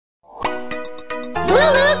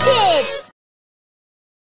LooLoo Kids!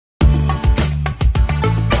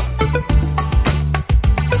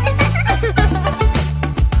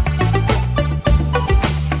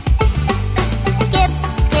 Skip,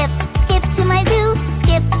 skip, skip to my loo.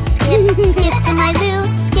 Skip, skip, skip to my loo.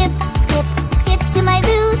 Skip, skip, skip to my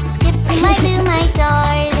loo. Skip to my loo, my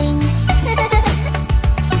darling.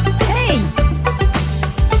 Hey!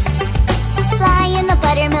 Fly in the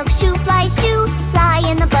buttermilk shoe, fly shoe. Fly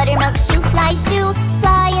in the buttermilk shoe, fly shoe.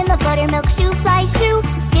 Fly in the buttermilk shoe, fly shoe.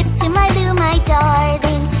 Skip to my loo, my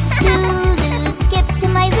darling. LooLoo, skip to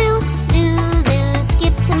my loo. LooLoo,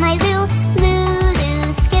 skip to my loo.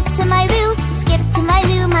 LooLoo, skip to my loo. Skip to my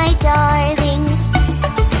loo, my darling.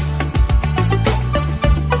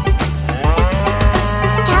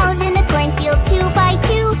 Cows in the cornfield, 2 by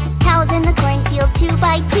 2. Cows in the cornfield, 2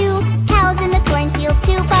 by 2. Cows in the cornfield,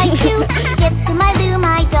 2 by 2. Skip to my loo,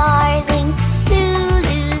 my darling.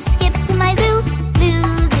 LooLoo, skip to my loo.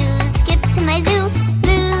 LooLoo, skip to my loo.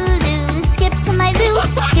 LooLoo, skip to my loo.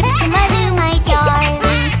 Skip to my loo, my darling.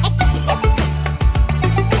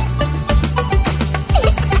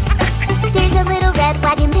 There's a little red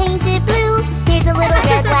wagon painted blue. There's a little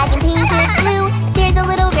red wagon painted blue. There's a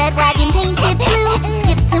little red wagon painted blue.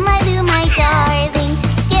 Skip to my loo, my darling.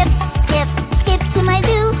 Skip, skip, skip to my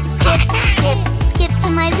loo. Skip, skip, skip to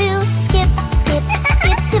my loo. Skip, skip,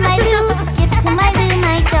 skip to my loo. Skip to my loo,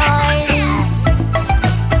 my darling.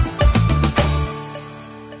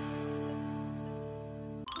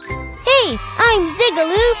 Hey, I'm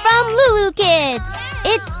Zigaloo from LooLoo Kids.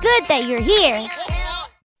 It's good that you're here.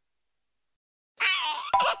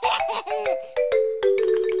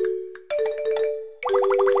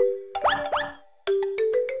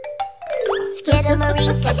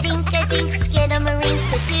 Skidamarink-a-dink-a-dink,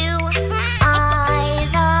 skidamarink-a-doo. I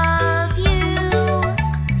love you.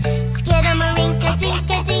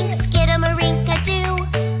 Skidamarink-a-dink-a-dink, skidamarink-a-doo.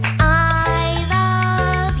 I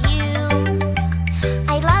love you.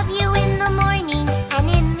 I love you in the morning and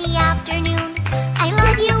in the afternoon. I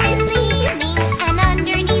love you in the evening and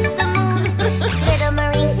underneath the moon.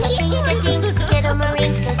 Skidamarink-a-dink-a-dink,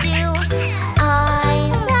 skidamarink-a-doo. I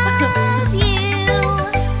love you.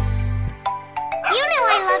 You know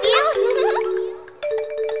I love you.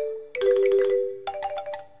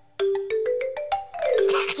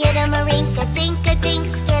 Skidamarink-a-dink-a-dink,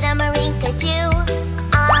 skidamarink-a-doo.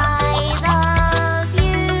 I love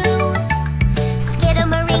you.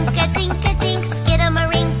 Skidamarink-a-dink-a-dink,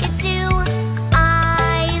 skidamarink-a-doo. I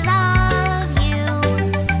love you.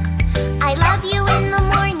 I love you in the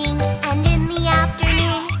morning and in the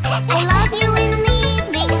afternoon. I love you in the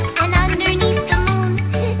evening and underneath the moon.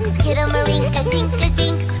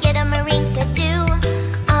 Skidamarink-a-dink-a-dink, skidamarink-a-doo.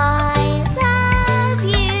 I love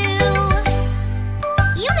you.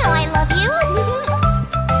 You know I love you.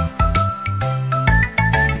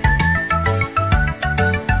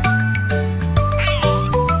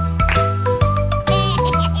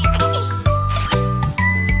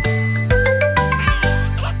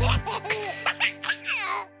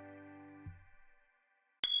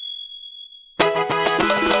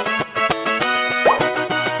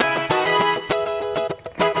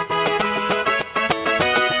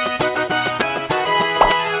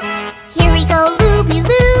 Here we go, Looby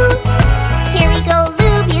Loo. Here we go,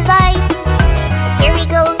 Looby Light. Here we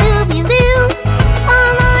go, Looby Loo.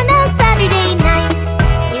 All on a Saturday night.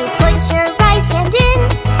 You put your right hand in.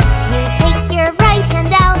 You take your right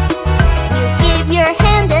hand out. You give your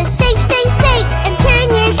hand a shake, shake, shake, and turn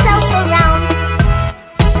yourself around.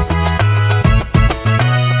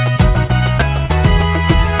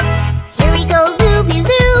 Here we go, Looby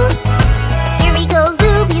Loo. Here we go,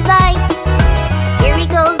 Looby Light. Here we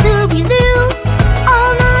go, Looby Loo.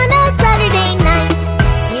 All on a Saturday night.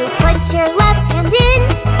 You put your left hand in.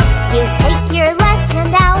 You take your left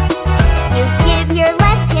hand out. You give your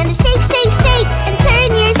left hand a shake, shake, shake, and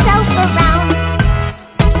turn yourself around.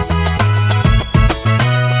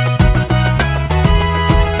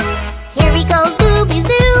 Here we go, Looby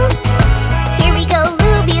Loo. Here we go,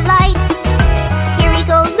 Looby Light. Here we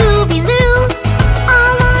go, Looby Loo.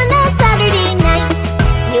 All on a Saturday night.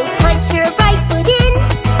 You put your right foot in.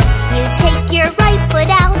 You take your right foot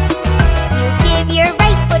out. You give your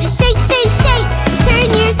right foot a shake, shake, shake, and turn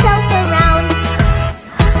yourself around.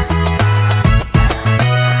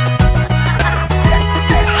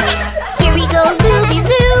 Here we go, Looby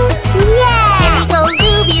Loo. Yeah! Here we go,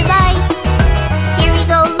 Looby Light. Here we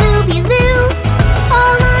go, Looby Loo.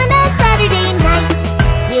 All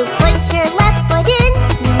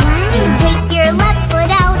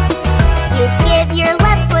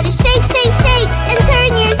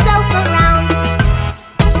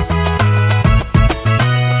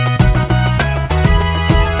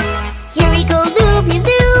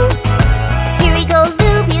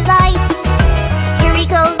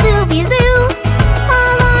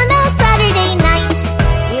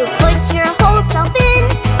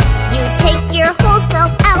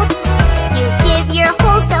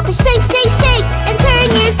a shake, shake, shake, and turn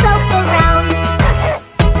yourself around.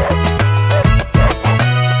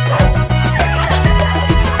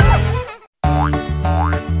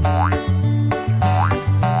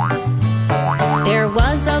 There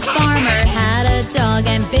was a farmer, had a dog,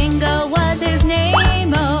 and Bingo was his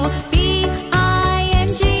name. Oh,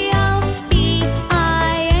 B-I-N-G-O,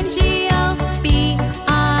 B-I-N-G-O,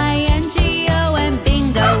 B-I-N-G-O, and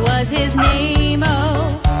Bingo was his name.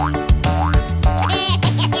 Oh,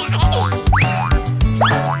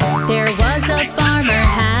 there was a farmer,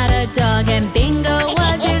 had a dog, and Bingo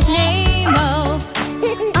was his name. Oh,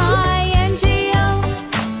 I-N-G-O,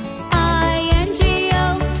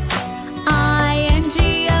 I-N-G-O,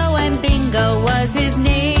 I-N-G-O, and Bingo was his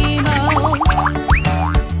name. Oh,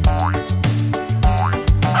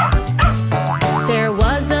 there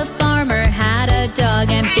was a farmer, had a dog,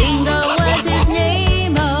 and Bingo was his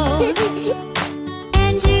name. Oh,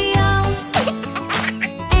 N-G-O,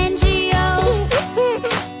 N-G-O,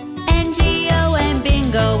 N-G-O, and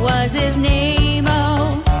Bingo was his name.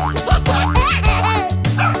 Oh,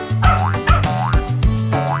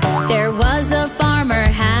 there was a farmer,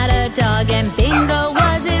 had a dog, and Bingo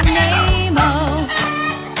was his name. Oh,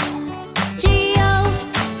 G-O,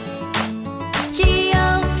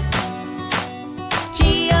 G-O,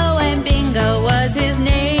 G-O, and Bingo was his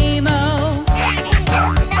name. Oh,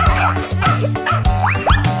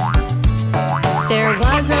 there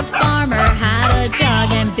was a farmer, had a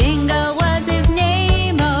dog, and Bingo was his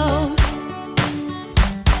name. Oh,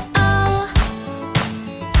 oh,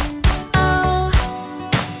 oh,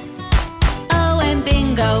 oh, and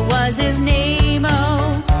Bingo was his name.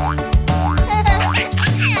 Oh,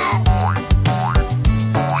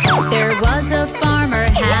 there was a farmer,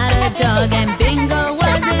 had a dog, and Bingo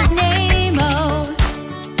was his name. Oh,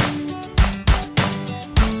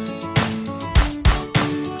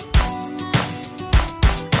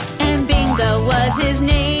 and Bingo was his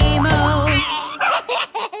name. Oh,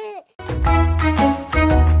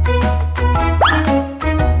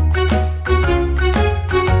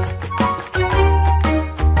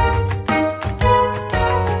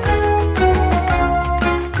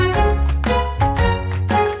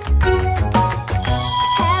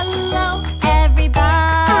 Hello,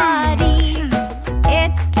 everybody.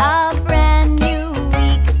 It's a brand new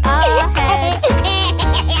week ahead.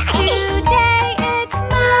 Today it's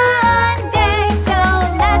Monday, so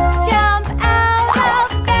let's jump out of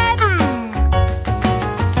bed.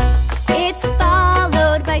 It's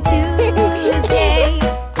followed by Tuesday,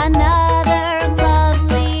 another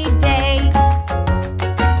lovely day.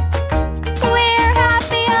 We're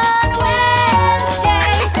happy on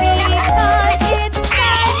Wednesday because it's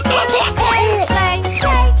time to play.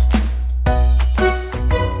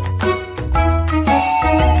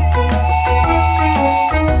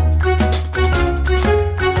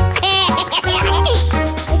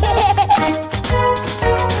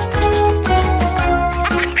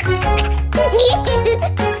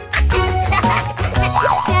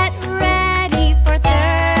 Get ready for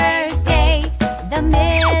Thursday, the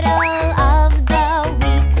middle of the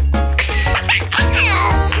week. And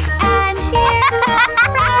here comes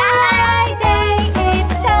Friday,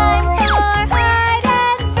 it's time for hide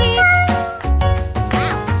and seek.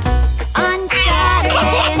 On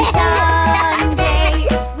Saturday and Sunday,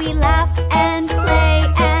 we laugh and play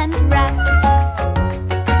and rest.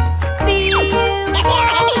 See you on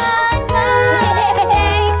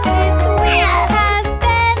Monday, this week has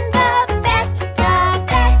been the best, the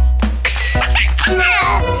best.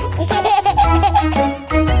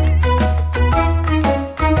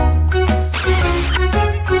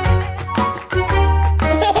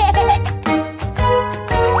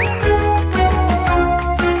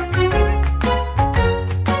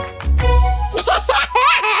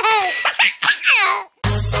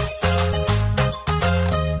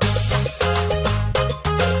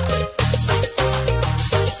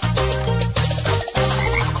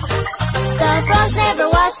 The frogs never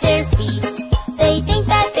wash their feet. They think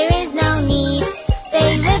that there is no need.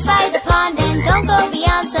 They live by the pond and don't go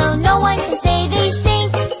beyond, so no one can say they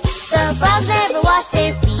stink. The frogs never wash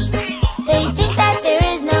their feet. They think that there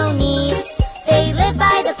is no need. They live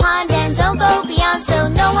by the pond and don't go beyond, so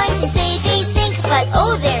no one can say they stink. But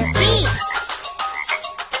oh, their feet!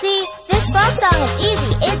 See, this frog song is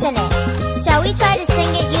easy, isn't it? Shall we try to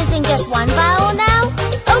sing it using just one vowel now?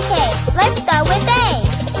 Okay, let's start with A.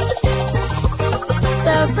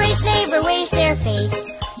 The frogs never wash their face.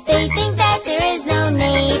 They think that there is no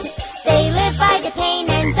need. They live by the pain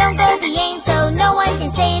and don't go beyond, so no one can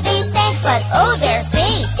say they stink. But oh, their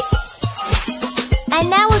feet! And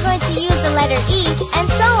now we're going to use the letter E, and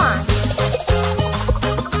so on.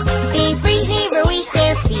 The frogs never wash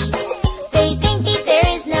their feet.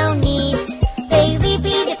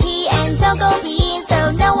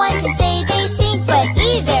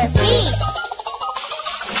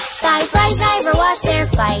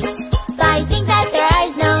 fight. Thy think that there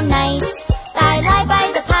is no night. Thy lie by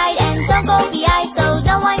the tide and don't go be I, so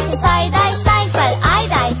no one can tie thy sight, but I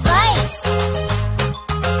thy flight.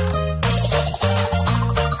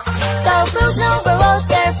 Though proved no baroche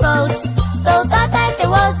their throat, though thought that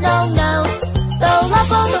there was no no, though love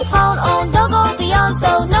both upon on, don't go beyond,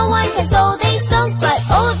 so no one can sow they stunk, but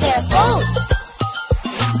oh their boat.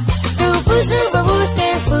 Through booze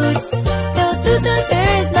their foods, through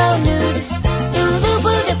there is no nude. Through loo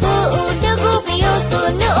boo the boo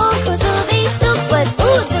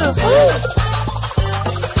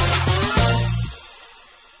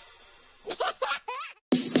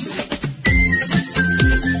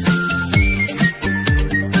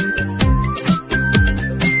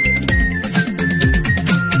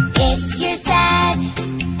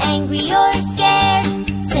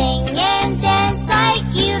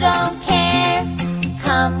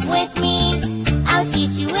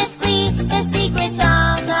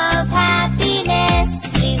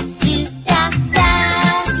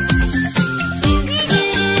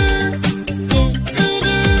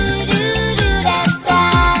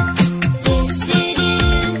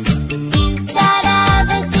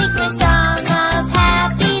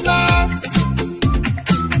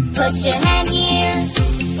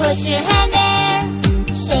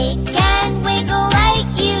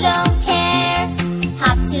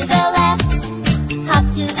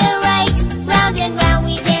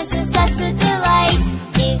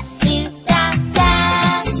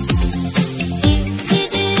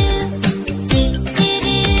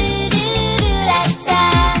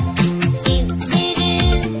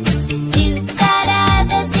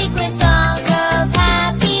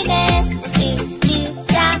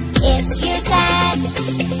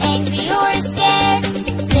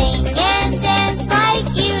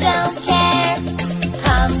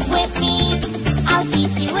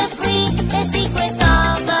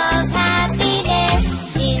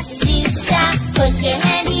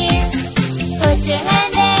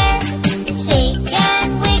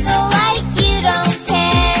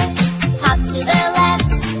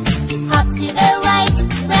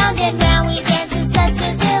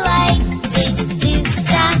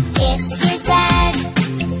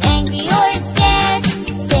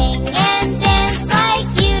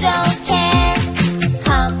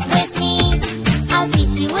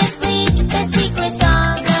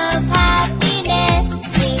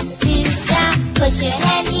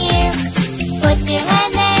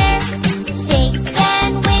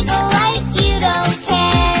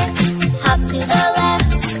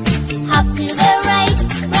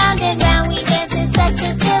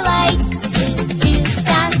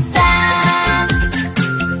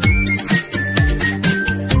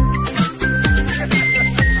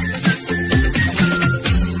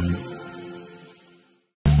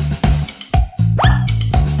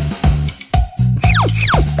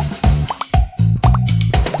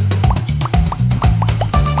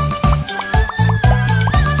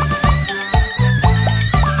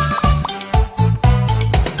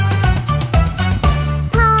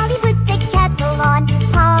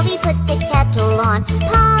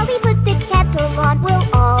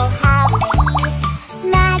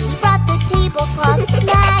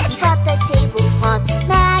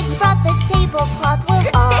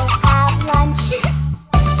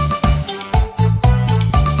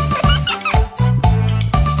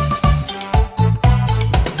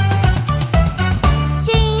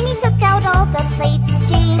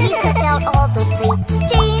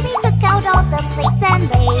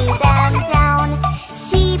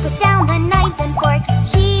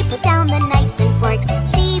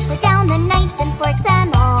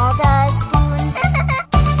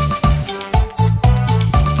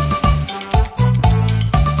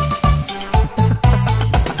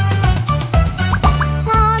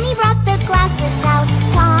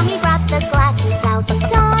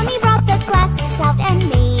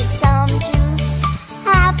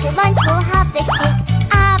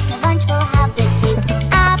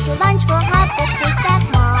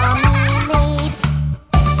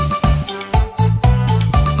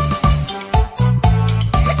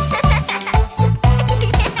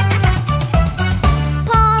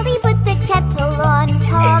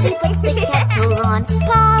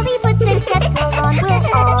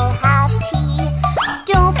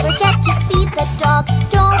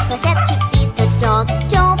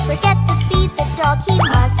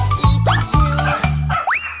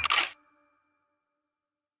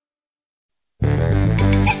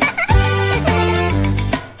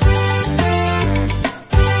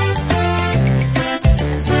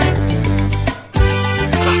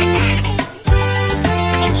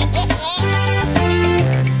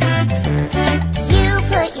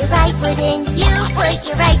foot in, you put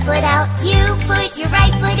your right foot out. You put your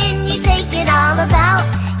right foot in, you shake it all about.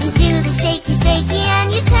 You do the shaky shaky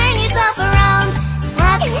and you turn yourself around.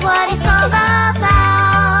 That's what it's all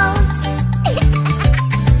about.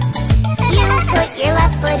 You put your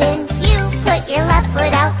left foot in, you put your left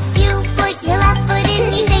foot out. You put your left foot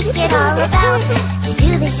in, you shake it all about. You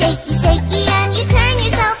do the shaky shaky and you turn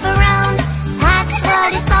yourself around. That's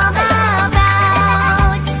what it's all about.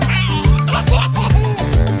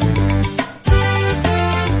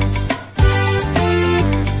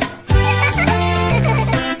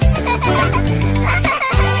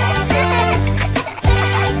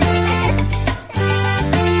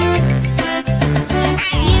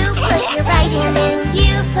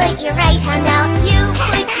 Put your right hand out, you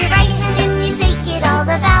put your right hand in, you shake it all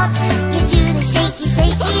about. You do the shaky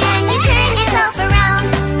shaky and you turn yourself around.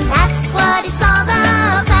 That's what it's all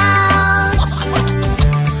about.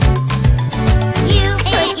 You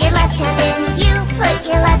put your left hand in, you put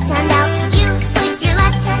your left hand out. You put your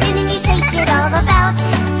left hand in and you shake it all about.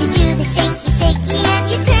 You do the shaky shaky and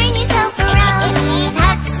you turn yourself around.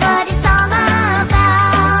 That's what it's all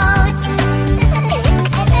about.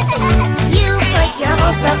 You put your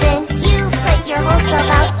whole self in, you put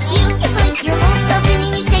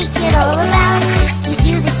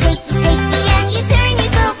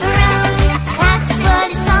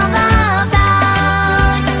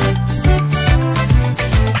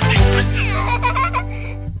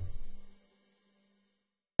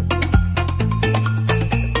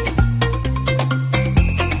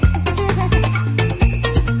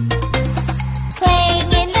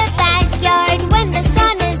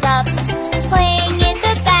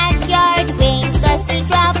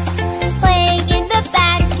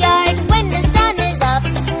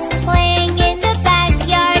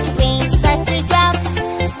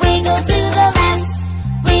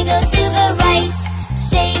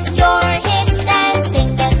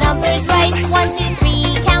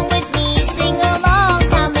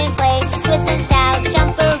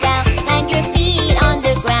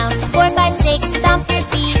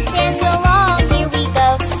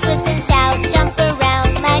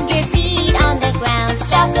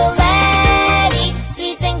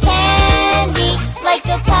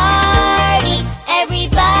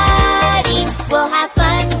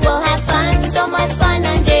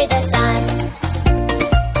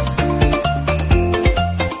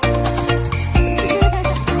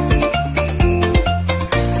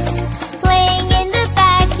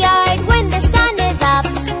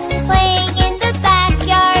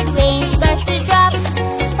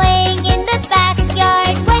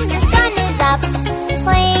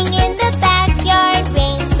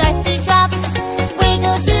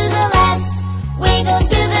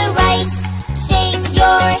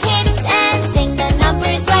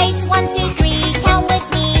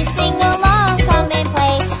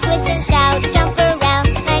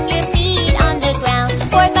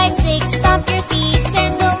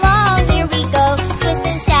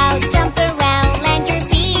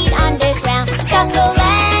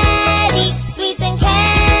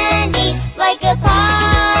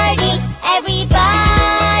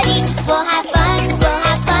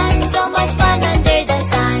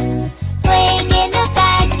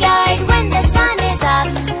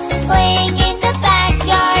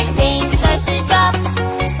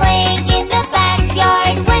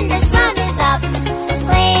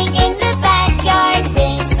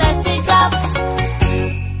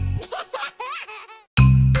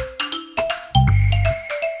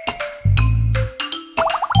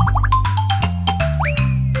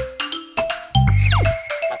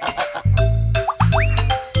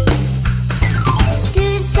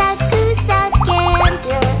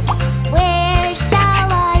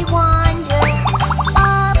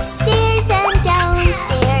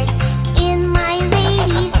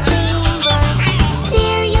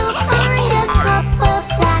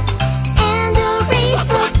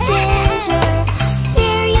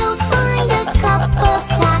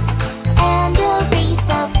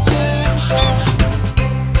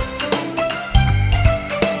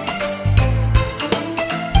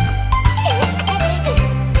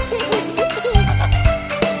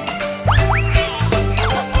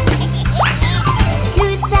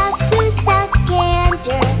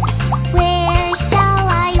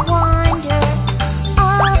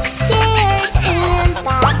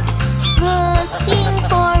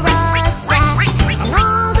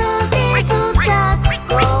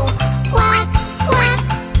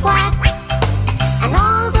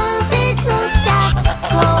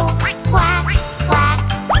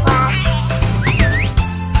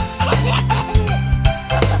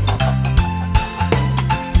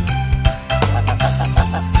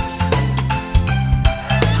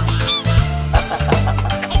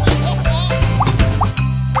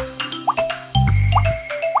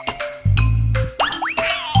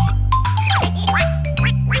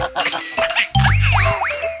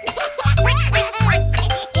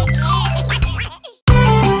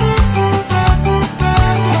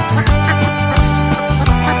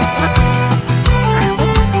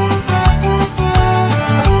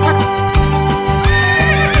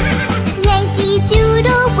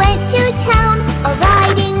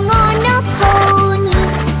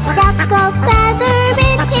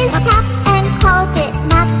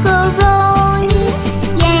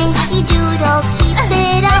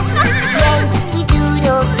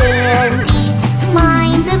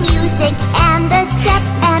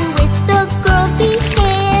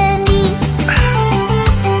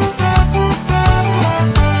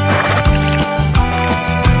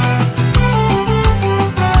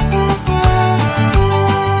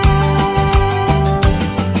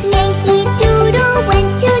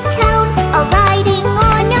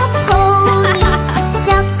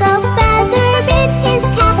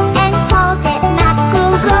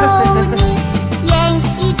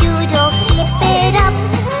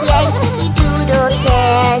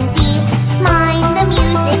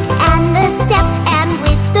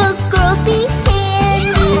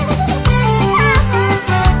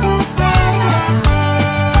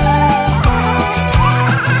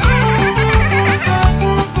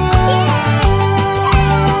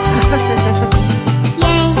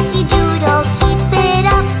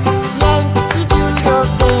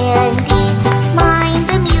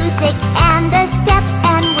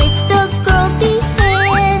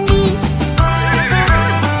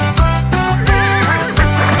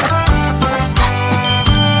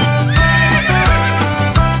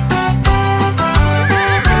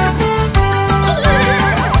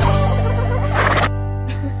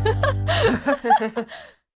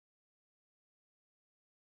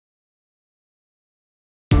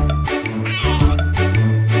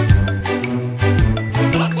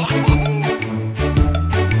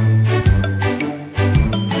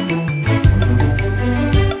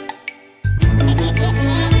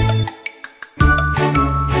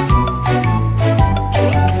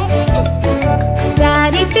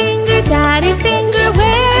Daddy Finger,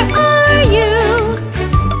 where are you?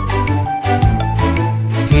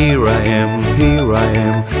 Here I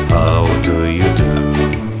am, how do you do?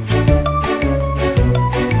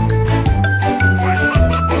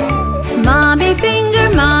 Mommy Finger,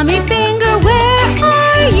 where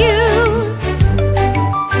are you?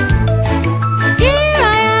 Here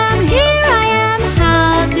I am,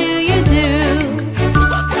 how do you do?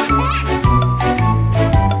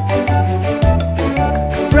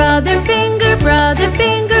 Brother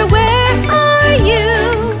Finger, where are you?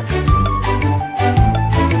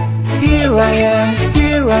 Here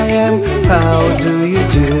I am, how do you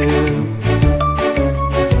do?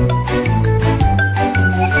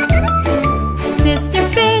 Sister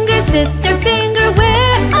Finger,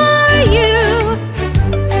 where are you?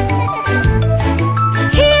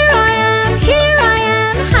 Here I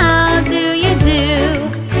am, how do you do?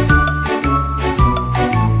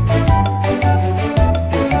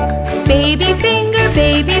 Baby Finger,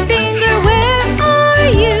 where are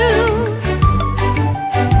you?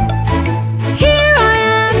 Here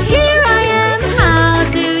I am, how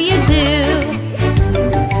do you do?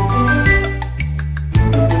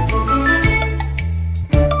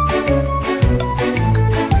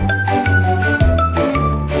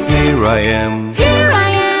 Here I am,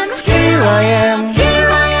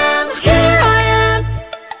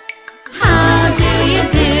 how do you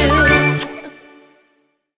do?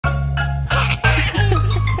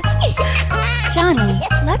 Johnny,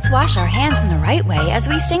 let's wash our hands in the right way as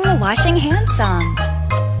we sing the washing hands song.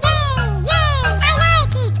 Yay, yay, I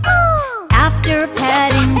like it! Ooh. After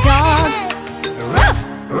petting dogs, ruff,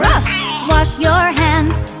 ruff, wash your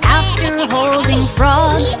hands. After holding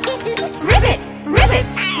frogs, ribbit, ribbit,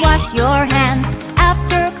 wash your hands.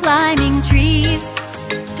 After climbing trees,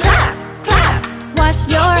 clap, clap, wash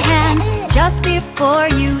your hands. Just before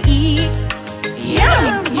you eat,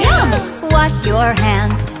 yum, yum, wash your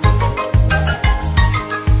hands.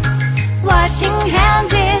 Washing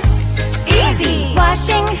hands is easy.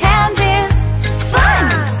 Washing hands is fun.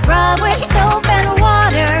 Scrub with soap and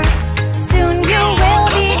water. Soon you will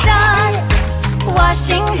be done.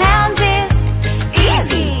 Washing hands is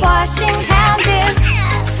easy. Washing hands is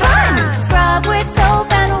fun. Scrub with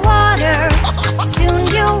soap and water. Soon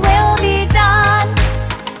you will be done.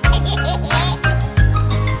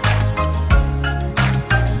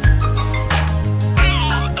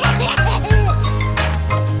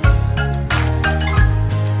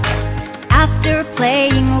 After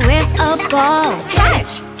playing with a ball,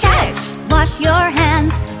 catch, catch, wash your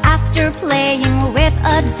hands. After playing with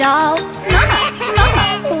a doll, mama,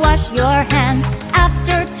 mama, wash your hands.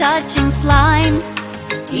 After touching slime,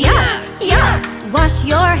 yuck, yuck, wash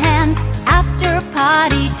your hands. After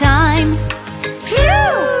potty time,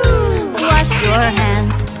 phew, wash your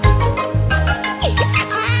hands.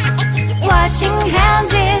 Washing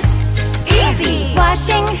hands is easy.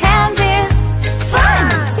 Washing hands is fun.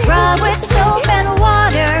 Scrub with soap and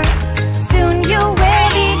water. Soon you will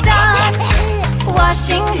be done.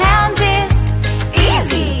 Washing hands is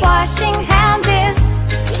easy. Washing hands is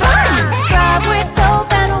fun. Scrub with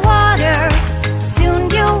soap and water. Soon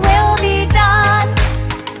you will be done.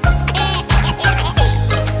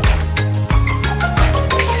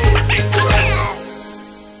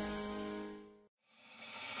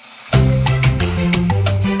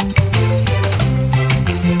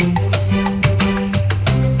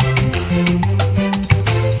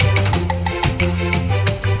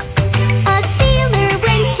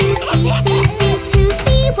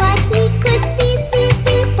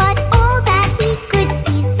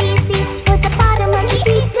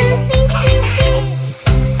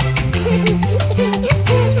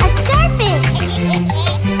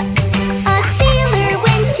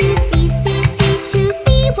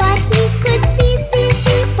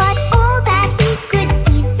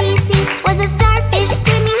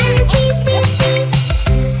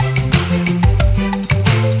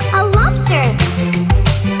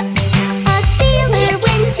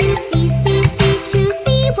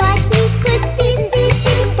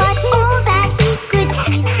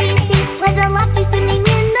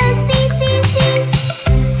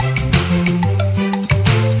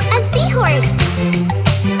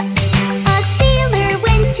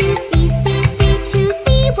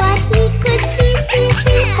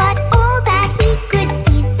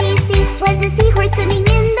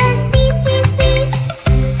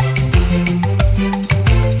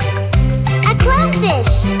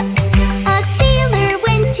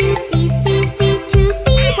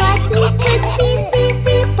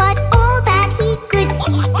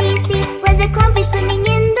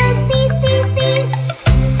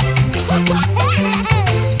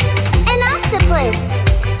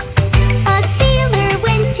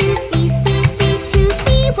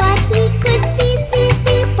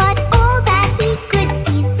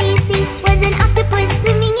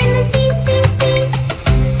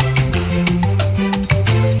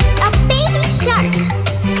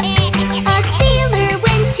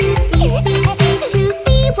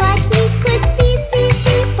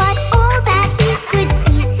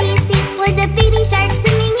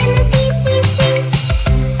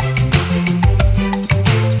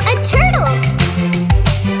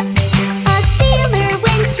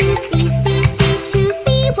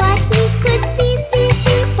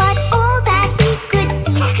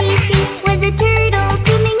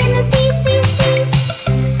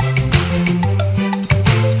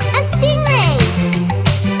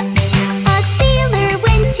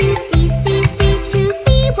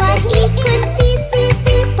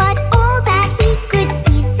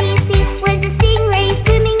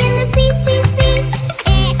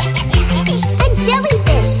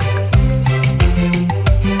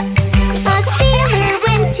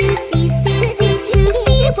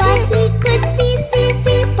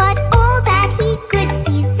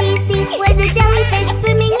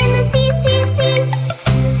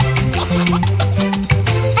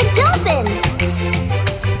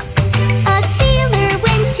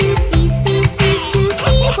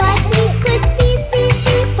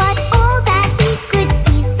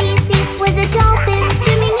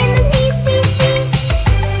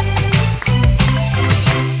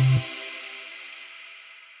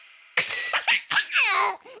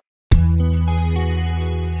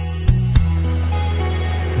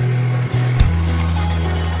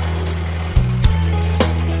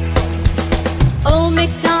 Old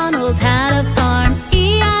MacDonald had a farm,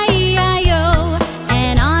 E-I-E-I-O.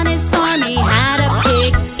 And on his farm he had a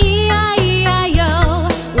pig, E-I-E-I-O.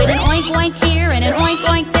 With an oink oink here and an oink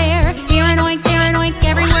oink there, here an oink, there an oink,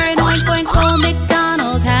 everywhere an oink oink. Old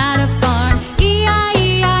MacDonald had a farm,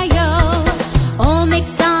 E-I-E-I-O. Old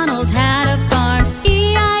MacDonald had a farm,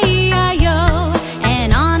 E-I-E-I-O.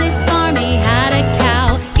 And on his farm he had a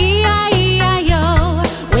cow, E-I-E-I-O.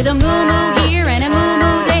 With a moo-moo here and a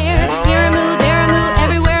moo-moo there, here a moo, there a moo,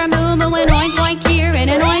 everywhere a moo-moo. An oink oink here and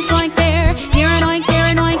an oink oink there, here an oink, there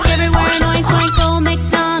an oink, everywhere an oink oink. Old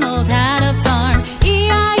MacDonald had a farm,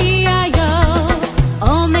 E-I-E-I-O.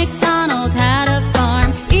 Old MacDonald had a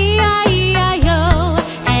farm, E-I-E-I-O.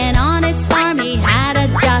 And on his farm he had a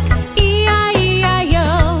duck,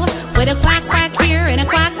 E-I-E-I-O. With a quack quack here and a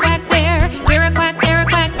quack quack there, here a quack, there a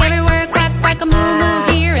quack, everywhere a quack quack. A moo moo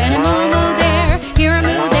here and a moo moo there, here a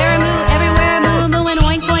moo, there a moo, everywhere a moo moo. An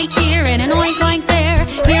oink oink here and an oink oink there,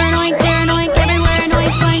 here an oink, there an oink, everywhere an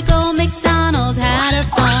oink oink. Old MacDonald had a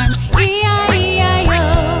farm, E-I-E-I-O.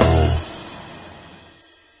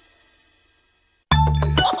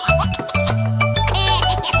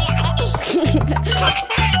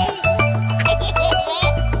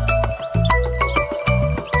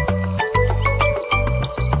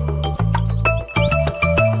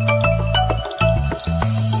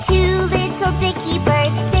 Two little Dickie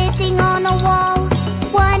birds sitting on a wall.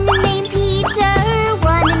 One named Peter,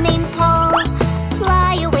 one named Paul.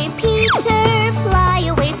 Fly away, Peter, fly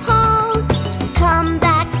away, Paul. Come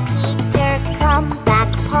back, Peter, come back,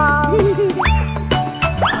 Paul.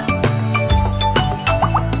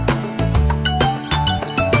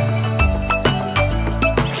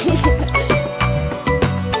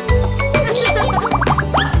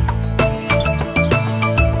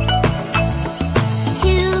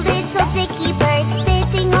 Two little Dickie birds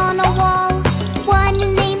sitting on a wall. One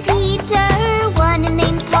named Peter, one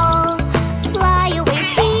named Paul. Fly away,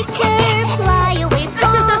 Peter, fly away,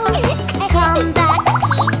 Paul. Come back,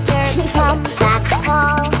 Peter, come back,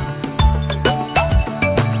 Paul.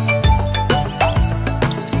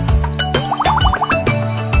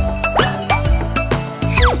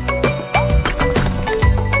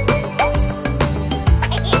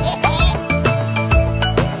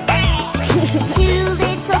 Two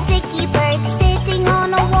little Dickie birds sitting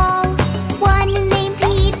on a wall. One named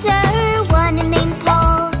Peter, one named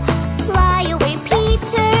Paul. Fly away,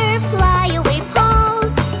 Peter, fly away, Paul.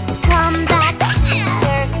 Come back,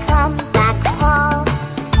 Peter, come back, Paul.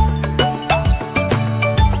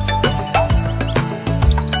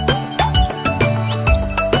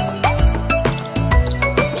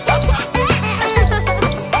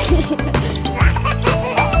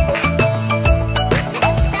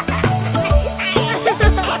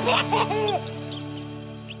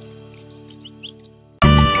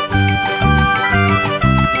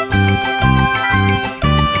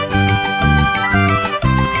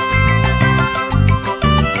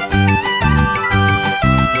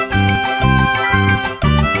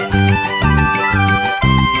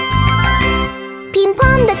 Ping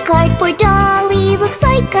Pong the cardboard dolly looks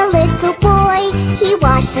like a little boy. He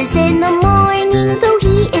washes in the morning, though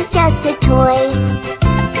he is just a toy.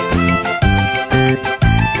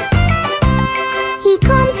 He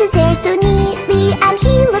combs his hair so neatly and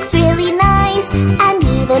he looks really nice. And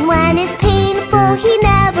even when it's painful, he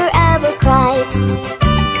never ever cries.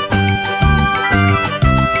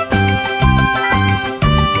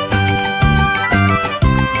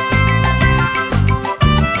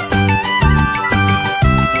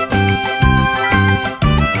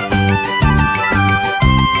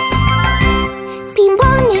 Ping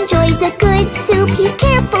Pong enjoys a good soup. He's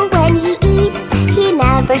careful when he eats. He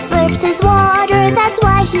never slurps his water, that's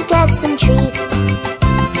why he gets some treats.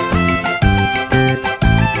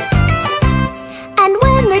 And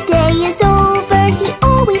when the day is over, he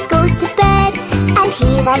always goes to bed. And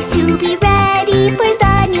he likes to be ready for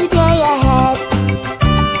the new day ahead.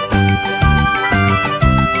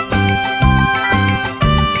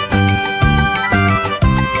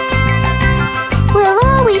 We'll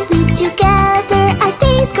always be together as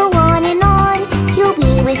days go on and on. You'll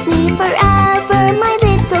be with me forever, my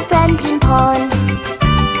little friend Ping Pong.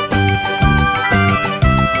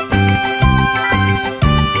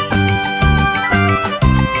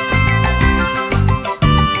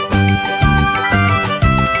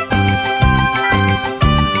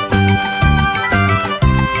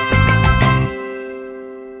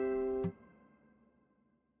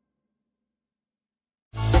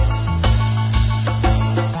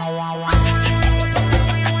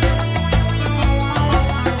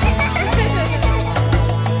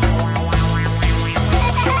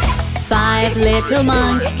 5 little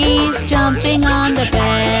monkeys jumping on the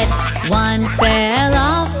bed. One fell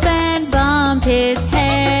off and bumped his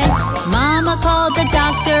head. Mama called the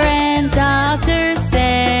doctor and doctor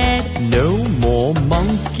said, No more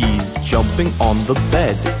monkeys jumping on the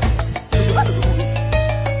bed.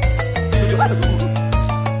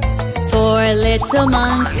 4 little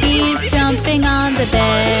monkeys jumping on the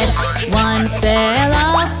bed. One fell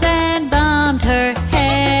off and bumped her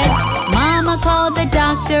head. Mama called the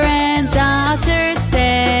doctor and doctor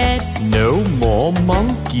said, No more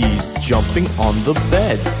monkeys jumping on the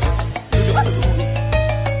bed.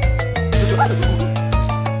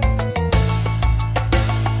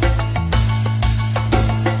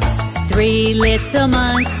 3 little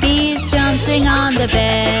monkeys jumping on the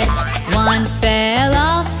bed. One fell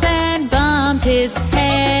off and bumped his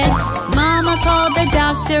head. Mama called the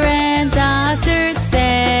doctor and doctor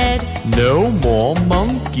said, No more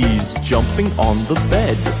monkeys jumping on the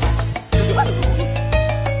bed.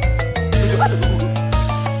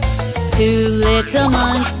 2 little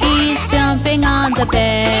monkeys jumping on the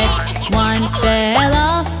bed. One fell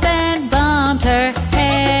off and bumped her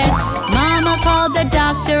head. Mama called the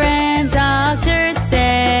doctor and doctor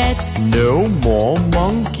said, No more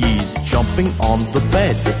monkeys jumping on the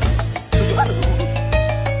bed.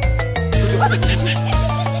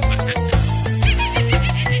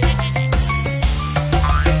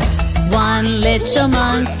 1 little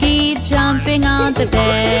monkey jumping on the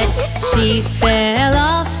bed. She fell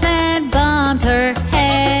off and bumped her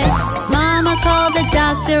head. Mama called the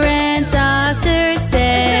doctor and doctor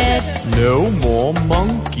said, No more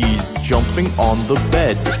monkeys jumping on the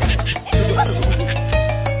bed.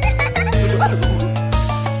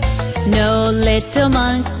 No little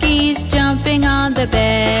monkeys jumping on the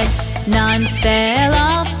bed. None fell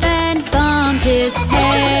off and bumped his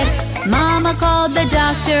head. Mama called the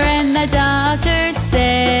doctor and the doctor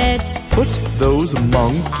said, Put those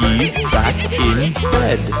monkeys back in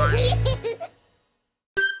bed.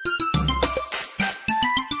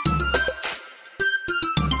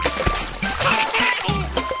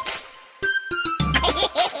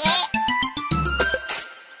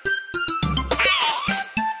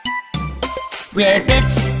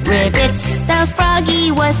 Ribbit, ribbit, the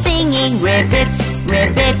froggy was singing. Ribbit,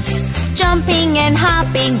 ribbit, jumping and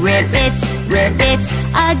hopping. Ribbit, ribbit,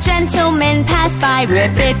 a gentleman passed by.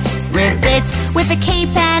 Ribbit, ribbit, with a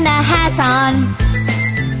cape and a hat on.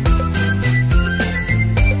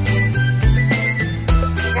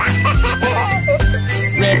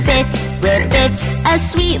 Ribbit, ribbit, a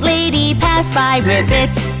sweet lady passed by.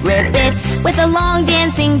 Ribbit, ribbit, with a long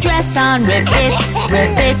dancing dress on. Ribbit,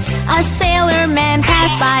 ribbit, a sailor man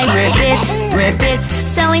passed by. Ribbit, ribbit,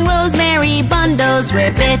 selling rosemary bundles.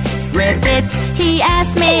 Ribbit, ribbit, he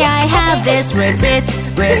asked, may I have this? Ribbit,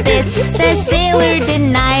 ribbit, the sailor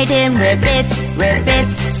denied him. Ribbit, ribbit,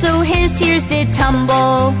 so his tears did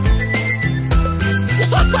tumble.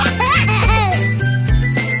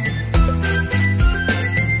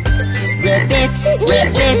 Ribbit,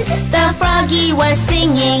 ribbit, the froggy was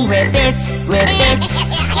singing. Ribbit, ribbit,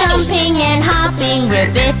 jumping and hopping.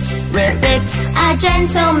 Ribbit, ribbit, a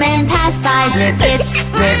gentleman passed by. Ribbit,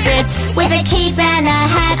 ribbit, with a cape and a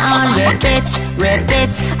hat on. Ribbit,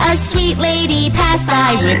 ribbit, a sweet lady passed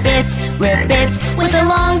by. Ribbit, ribbit, with a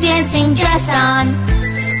long dancing dress on.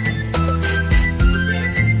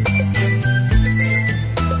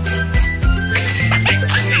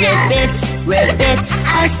 Ribbit, ribbit,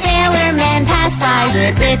 a sailor man passed by.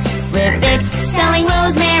 Ribbit, ribbit, selling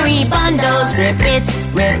rosemary bundles. Ribbit,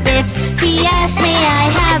 ribbit, he asked, may I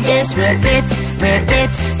have this? Ribbit,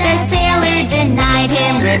 ribbit, the sailor denied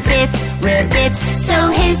him. Ribbit, ribbit, so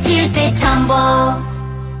his tears did tumble.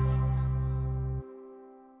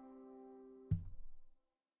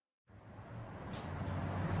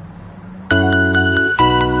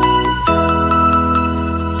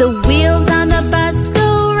 the wheels on the bus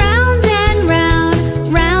go round and round,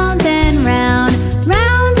 round and round,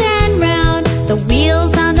 round and round. The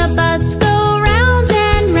wheels on the bus go round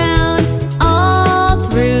and round, all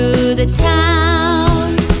through the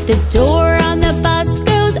town. The door on the bus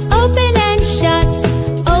goes open and shut,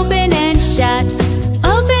 open and shut,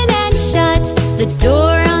 open and shut. The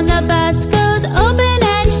door on the bus goes open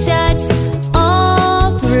and shut,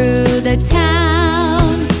 all through the town.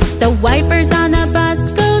 The wipers on the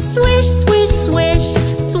bus go swish, swish, swish,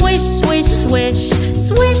 swish, swish, swish,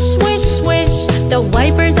 swish, swish, swish. The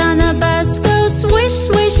wipers on the bus go swish,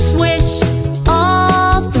 swish, swish,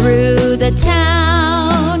 all through the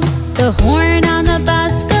town. The horn on the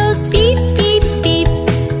bus goes beep, beep, beep,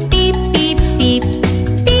 beep, beep, beep,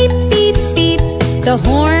 beep, beep, beep. The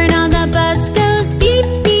horn on the bus goes beep,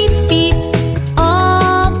 beep, beep,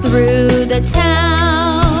 all through the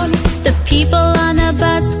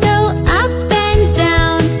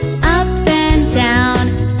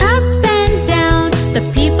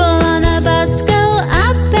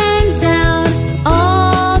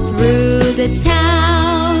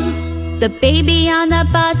The baby on the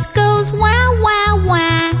bus goes wah, wah,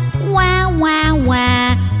 wah, wah, wah,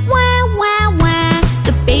 wah, wah, wah, wah.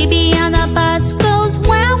 The baby on the bus goes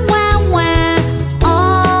wah, wah, wah,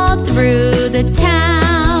 all through the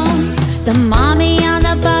town. The mommy on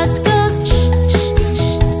the bus goes shh, shh,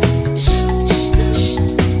 shh, shh,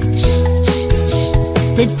 shh, shh, shh.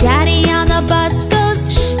 The daddy on the bus goes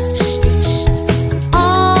shh, shh, shh,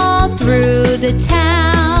 all through the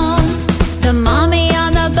town. The mommy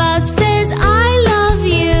on the bus says, I love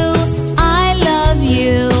you, I love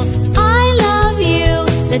you, I love you.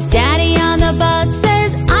 The daddy on the bus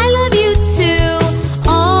says, I love you too,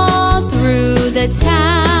 all through the town.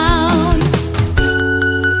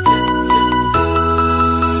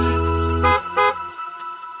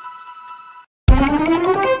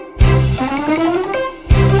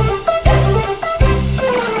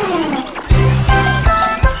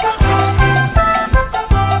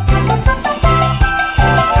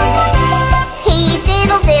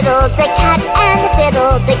 The cat and the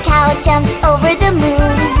fiddle, the cow jumped over the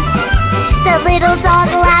moon. The little dog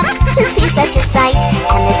laughed to see such a sight,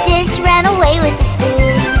 and the dish ran away with the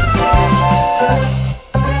spoon.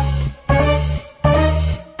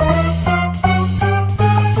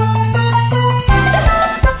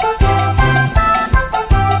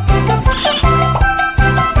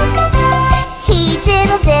 He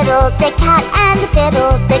diddle diddle, the cat and the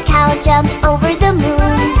fiddle, the cow jumped over the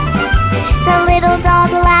moon. The little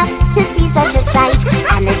dog laughed to see such a sight,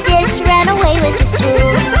 and the dish ran away with the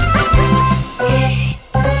spoon.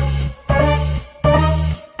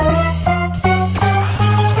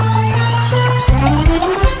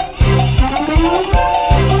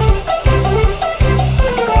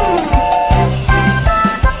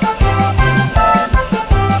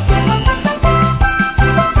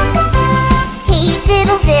 He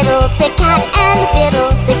diddle diddle, the cat and the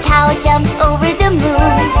fiddle, the cow jumped over the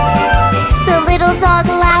moon. The little dog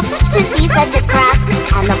laughed to see such a craft,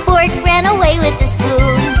 and the fork ran away with the spoon.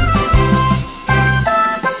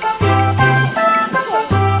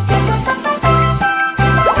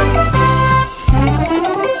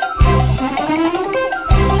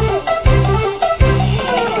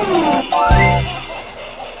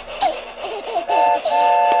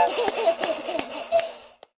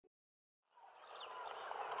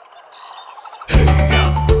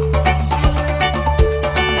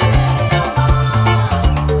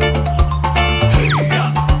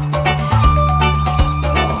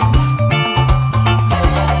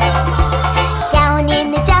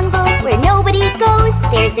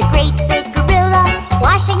 There's a great big gorilla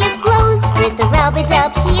washing his clothes with a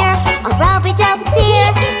rub-a-dub here, a rub-a-dub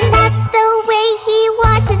there. That's the way he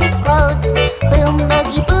washes his clothes. Boom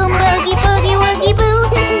boogie boogie woogie boo.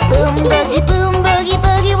 Boom boogie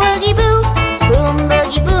boogie woogie boo. Boom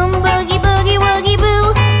boogie woogie boo.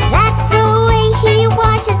 That's the way he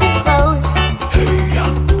washes his clothes.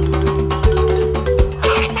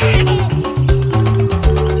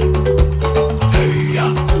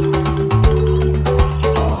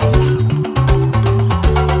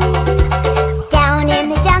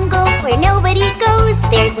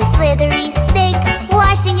 There's a slithery snake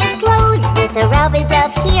washing his clothes with a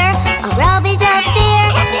rub-a-dub here, a rub-a-dub there.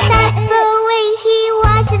 That's the way he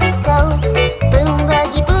washes his clothes. Boom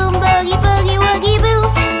boogie woogie boo.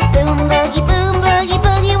 Boom boogie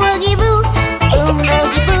woogie boo. Boom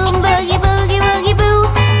boogie woogie boo.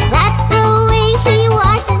 That's the way he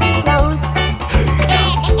washes his clothes.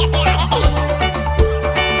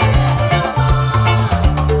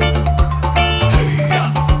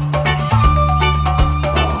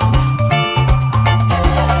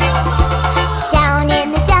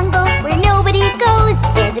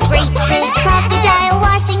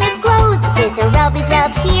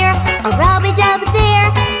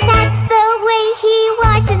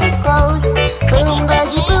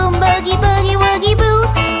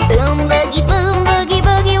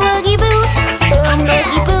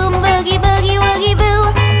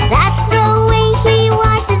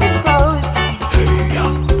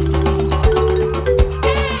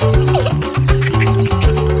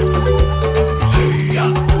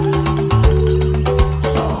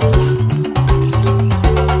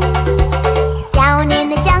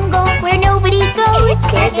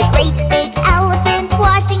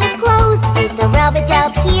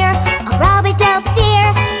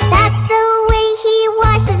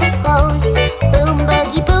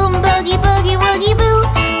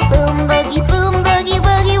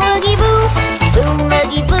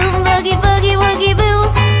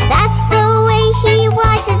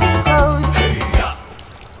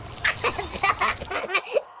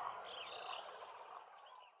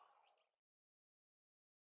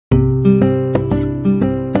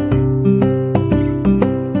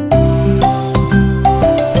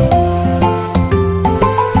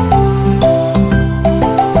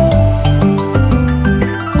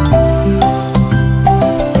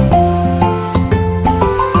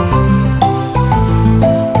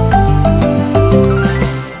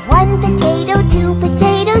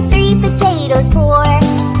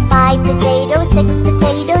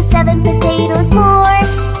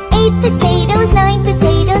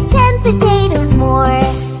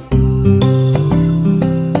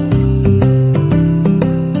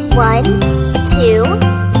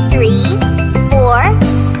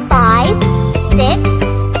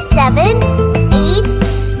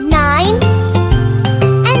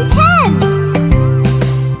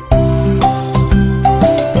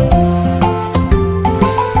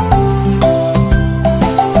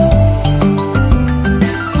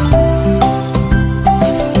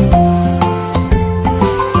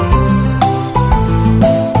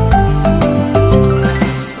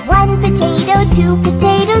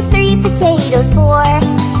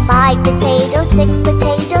 6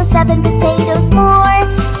 potatoes, 7 potatoes more.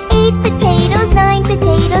 8 potatoes, 9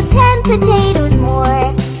 potatoes, 10 potatoes more.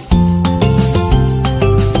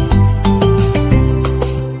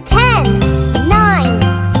 10, 9,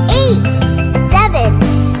 8, 7,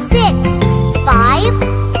 6, 5,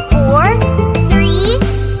 4, 3,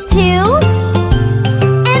 2,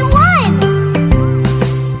 and 1.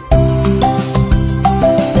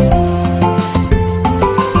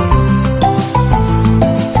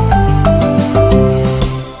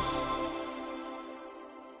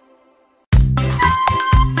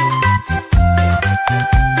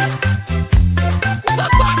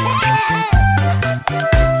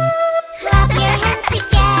 Clap your hands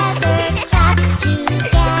together, clap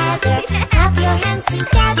together, clap your hands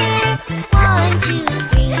together. 1, 2,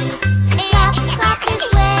 3. Clap, clap this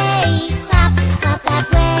way, clap, clap that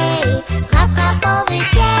way, clap, clap all the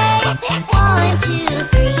day. 1, 2,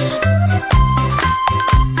 3.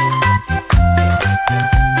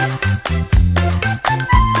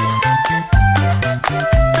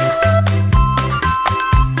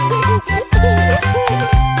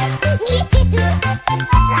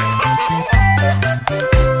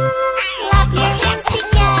 Clap your hands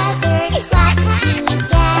together, clap together,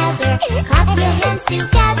 clap your hands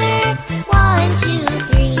together. 1, 2,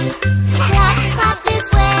 3. Clap, clap this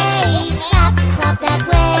way, clap, clap that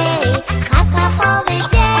way, clap, clap all the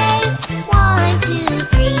day. 1, 2,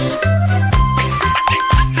 3.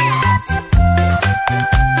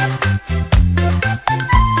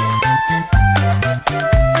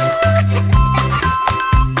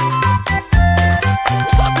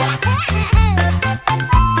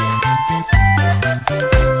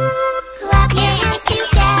 Clap your hands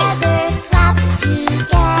together, clap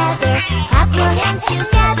together, clap your hands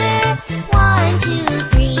together. 1, 2,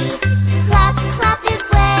 3. Clap, clap this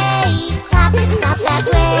way, clap, clap that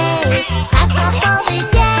way, clap, clap all the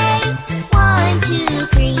day. 1, 2,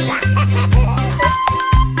 3.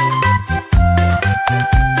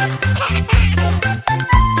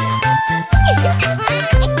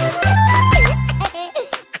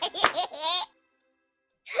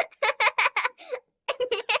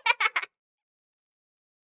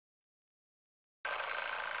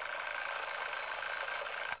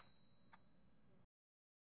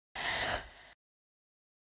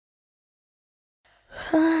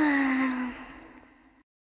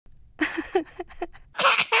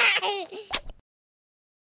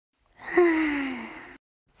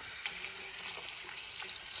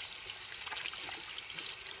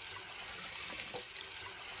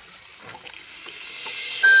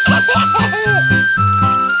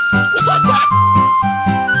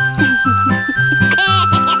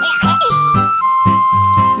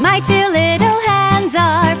 My 2 little hands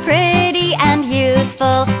are pretty and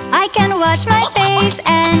useful. I can wash my face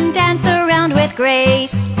and dance around with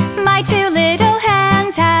grace. My 2 little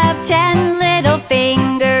hands have 10 little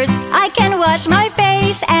fingers. I can wash my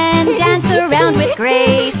face and dance around with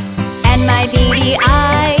grace. And my beady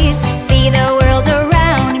eyes see the world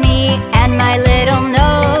around me. And my little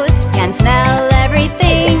nose can smell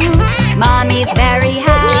everything. Mommy's very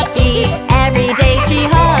happy, every day she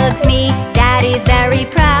hugs me. Daddy's very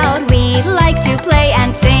proud, we like to play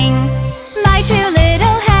and sing. My 2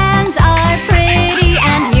 little hands are pretty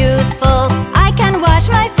and useful. I can wash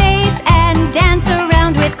my face and dance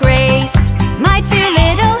around with grace. My 2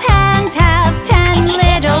 little hands have 10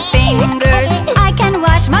 little fingers. I can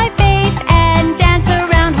wash my face and dance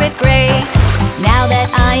around with grace. Now that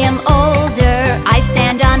I am older, I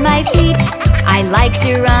stand on my feet. I like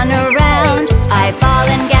to run around, I fall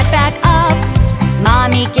and get back up.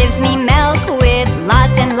 Mommy gives me milk with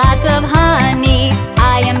lots and lots of honey.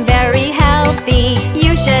 I am very healthy,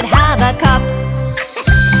 you should have a cup.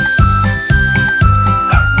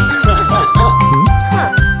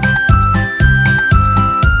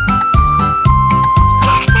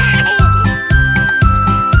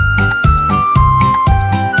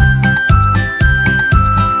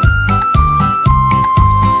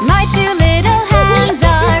 My 2 little hands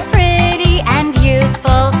are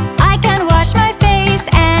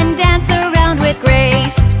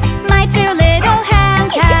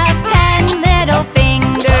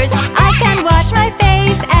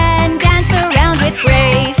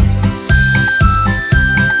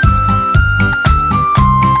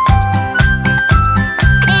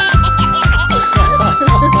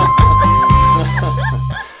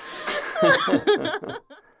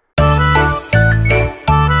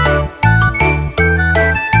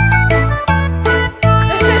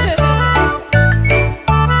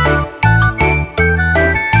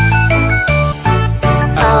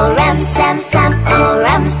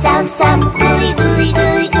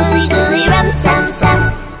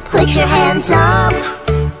Put your hands up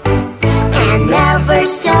and never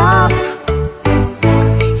stop.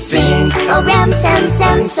 Sing a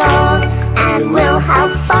ram-sam-sam song and we'll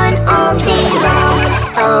have fun all day long.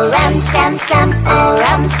 Oh ram-sam-sam, oh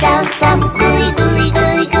ram-sam-sam, gooly gooly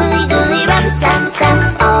gooly gooly gooly ram-sam-sam.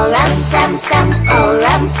 Oh ram-sam-sam, oh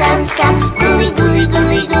ram-sam-sam, gooly gooly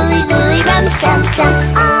gooly gooly gooly ram-sam-sam.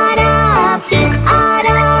 Arafik,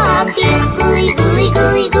 arafik, gooly gooly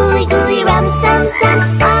gooly gooly gooly ram-sam-sam.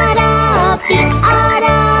 Arafik,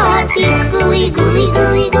 arafik, gooly gooly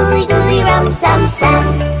gooly gooly gooly ram-sam-sam.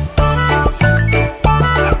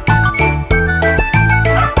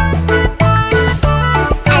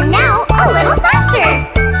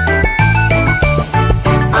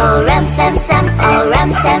 Ram-sam-sam, oh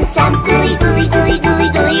ram-sam-sam, gooly gooly gooly gooly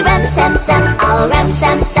gooly ram-sam-sam. Oh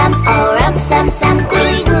ram-sam-sam, oh ram-sam-sam,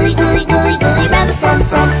 gooly gooly gooly gooly gooly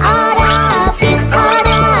ram-sam-sam. Arafik,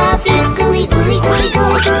 arafik, gooly gooly gooly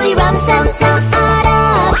gooly gooly ram-sam-sam.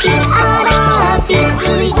 Arafik, arafik,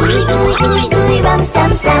 gooly gooly gooly gooly gooly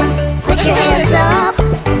ram-sam-sam. Put your hands up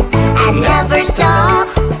and never stop.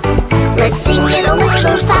 Let's sing it a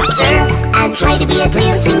little faster and try to be a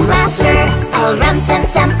dancing master. Oh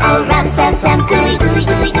ram-sam-sam, oh ram-sam-sam, gooly gooly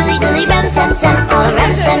gooly gooly gooly ram-sam-sam. Oh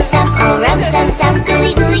ram-sam-sam, oh ram-sam-sam,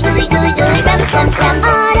 gooly gooly gooly gooly gooly ram-sam-sam.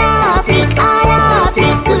 Arafik,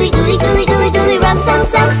 arafik, gooly gooly gooly gooly gooly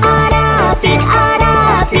ram-sam-sam. Arafik,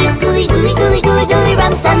 arafik, gooly gooly gooly gooly gooly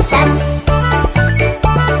ram-sam-sam.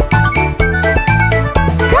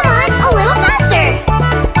 Come on, a little faster.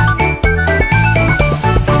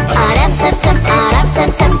 Ram-sam-sam,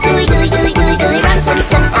 ram-sam-sam, gooly gooly gooly gooly gooly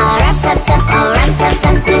ram-sam-sam. Ram-sam-sam, oh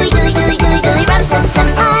ram-sam-sam, gooly gooly gooly gooly gooly ram-sam-sam.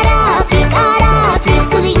 Arafik, arafik,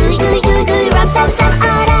 gooly gooly gooly gooly gooly ram-sam-sam.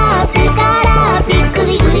 Arafik, arafik,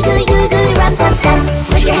 gooly gooly gooly gooly gooly ram-sam-sam.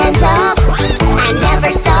 Put your hands up and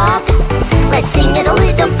never stop. Let's sing it a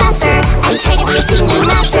little faster and try to be a singing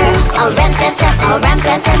master. Oh ram-sam-sam, oh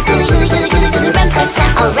ram-sam-sam, gooly gooly gooly gooly gooly ram-sam-sam.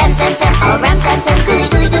 Oh ram-sam-sam, oh ram-sam-sam, gooly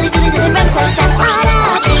gooly gooly gooly gooly ram-sam-sam.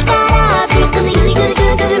 Arafik, arafik, gooly gooly gooly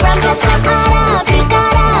gooly gooly ram-sam-sam. Arafik,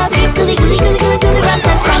 arafik, gooly gooly gooly gooly gooly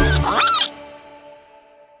ram-sam-sam.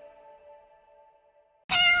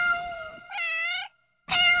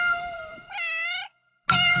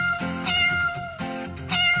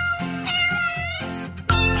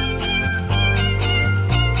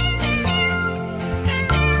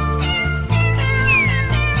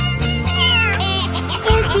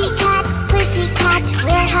 Pussycat,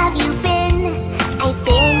 where have you been? I've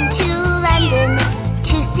been to London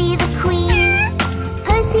to see the Queen.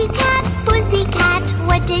 Pussycat, pussycat,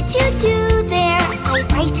 what did you do there? I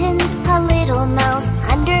frightened a little mouse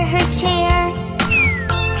under her chair.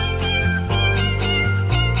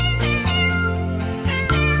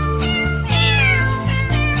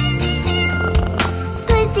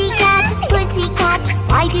 Pussycat, pussycat,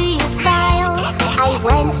 why do you smile? I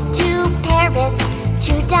went to Paris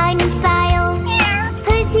to dine in style.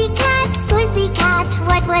 Pussycat, pussycat,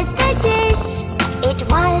 what was the dish? It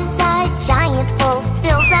was a giant bowl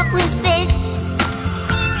filled up with fish.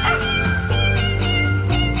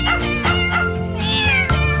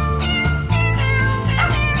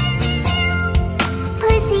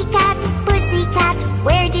 Pussycat, pussycat,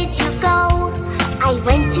 where did you go? I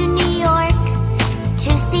went to New York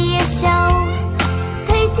to see a show.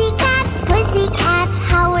 Pussycat, pussycat,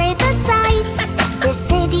 how were the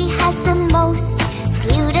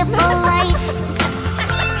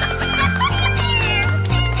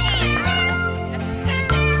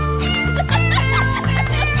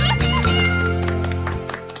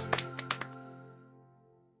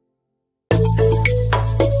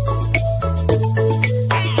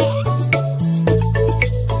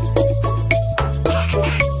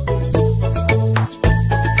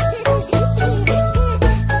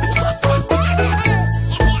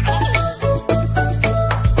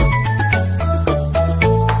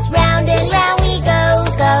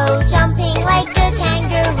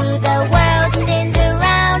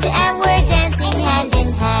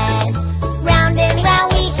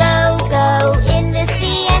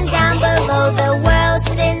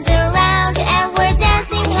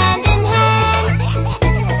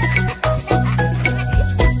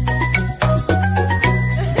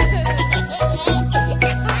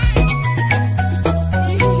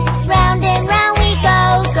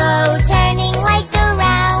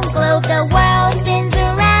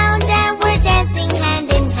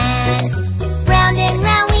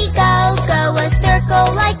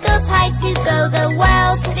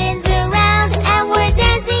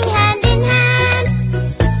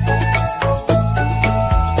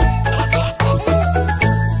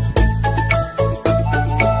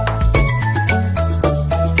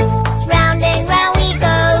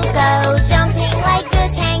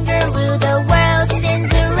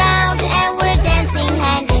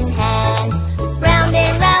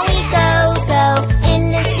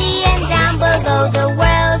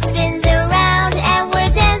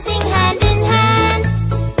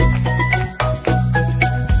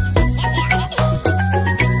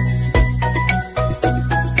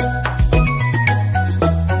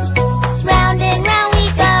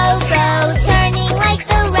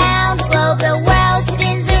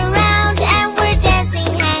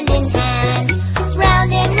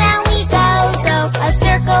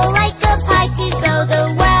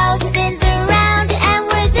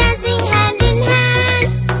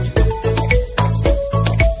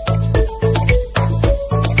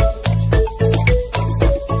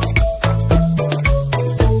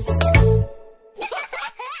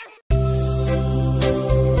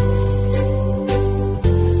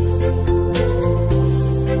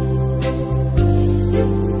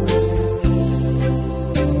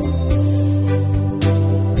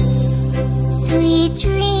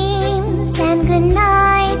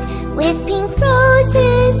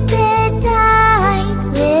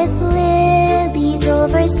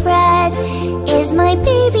floor spread is my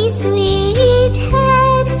baby's sweet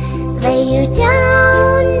head. Lay you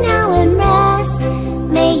down now and rest.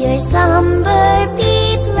 May your slumber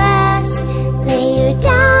be blessed. Lay you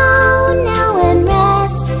down now and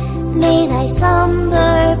rest. May thy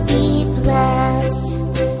slumber be blessed.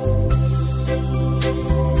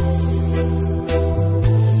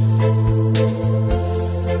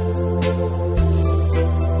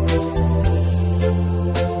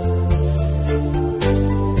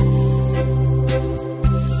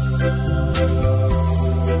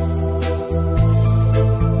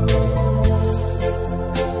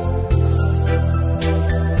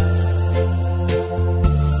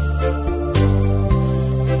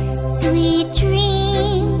 Sweet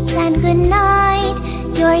dreams and good night.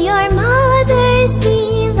 You're your mother's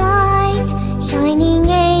delight. Shining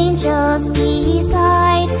angels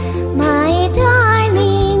beside my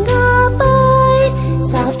darling abide.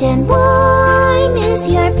 Soft and warm is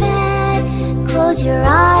your bed. Close your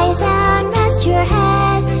eyes and rest your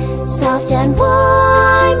head. Soft and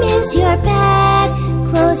warm is your bed.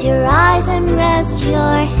 Close your eyes and rest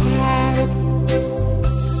your head.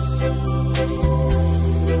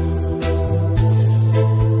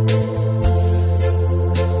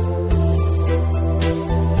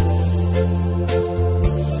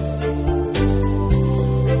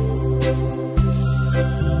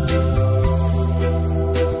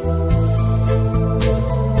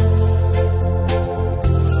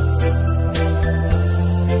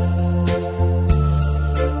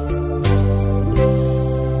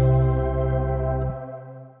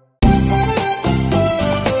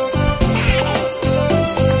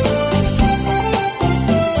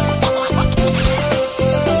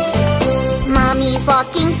 Mommy's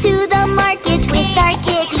walking to the market with our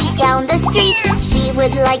kitty down the street. She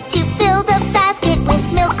would like to fill the basket with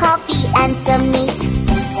milk, coffee, and some meat.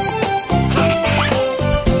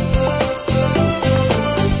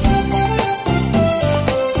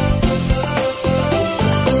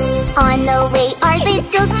 On the way, our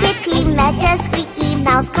little kitty met a squeaky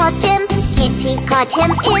mouse called Jim. Kitty caught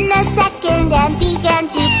him in a second and began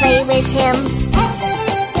to play with him.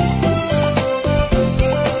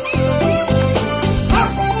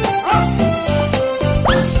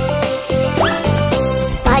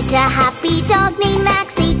 But a happy dog named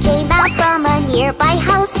Maxie came out from a nearby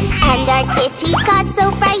house, and our kitty got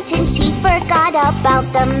so frightened she forgot about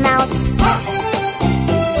the mouse.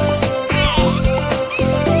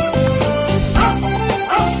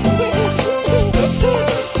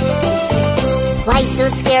 Why so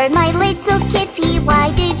scared, my little kitty?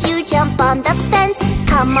 Why did you jump on the fence?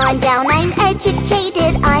 Come on down, I'm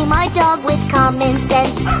educated. I'm a dog with common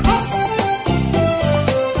sense.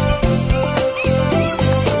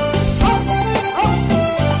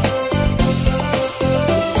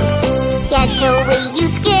 Get away, you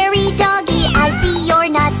scary doggy. I see you're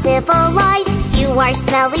not civilized. You are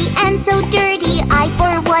smelly and so dirty. I,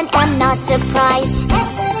 for one, am not surprised.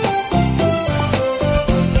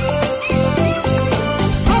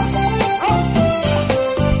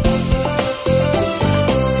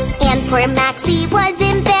 And poor Maxie was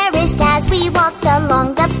embarrassed as we walked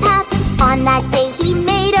along the path. On that day he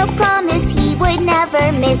made a promise he would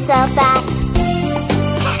never miss a bath.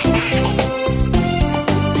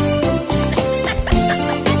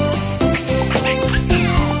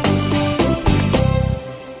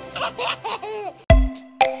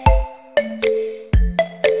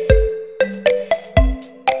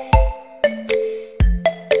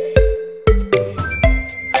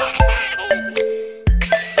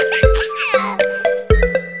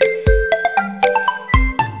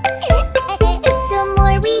 The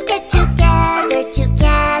more we get together,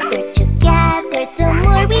 together, together,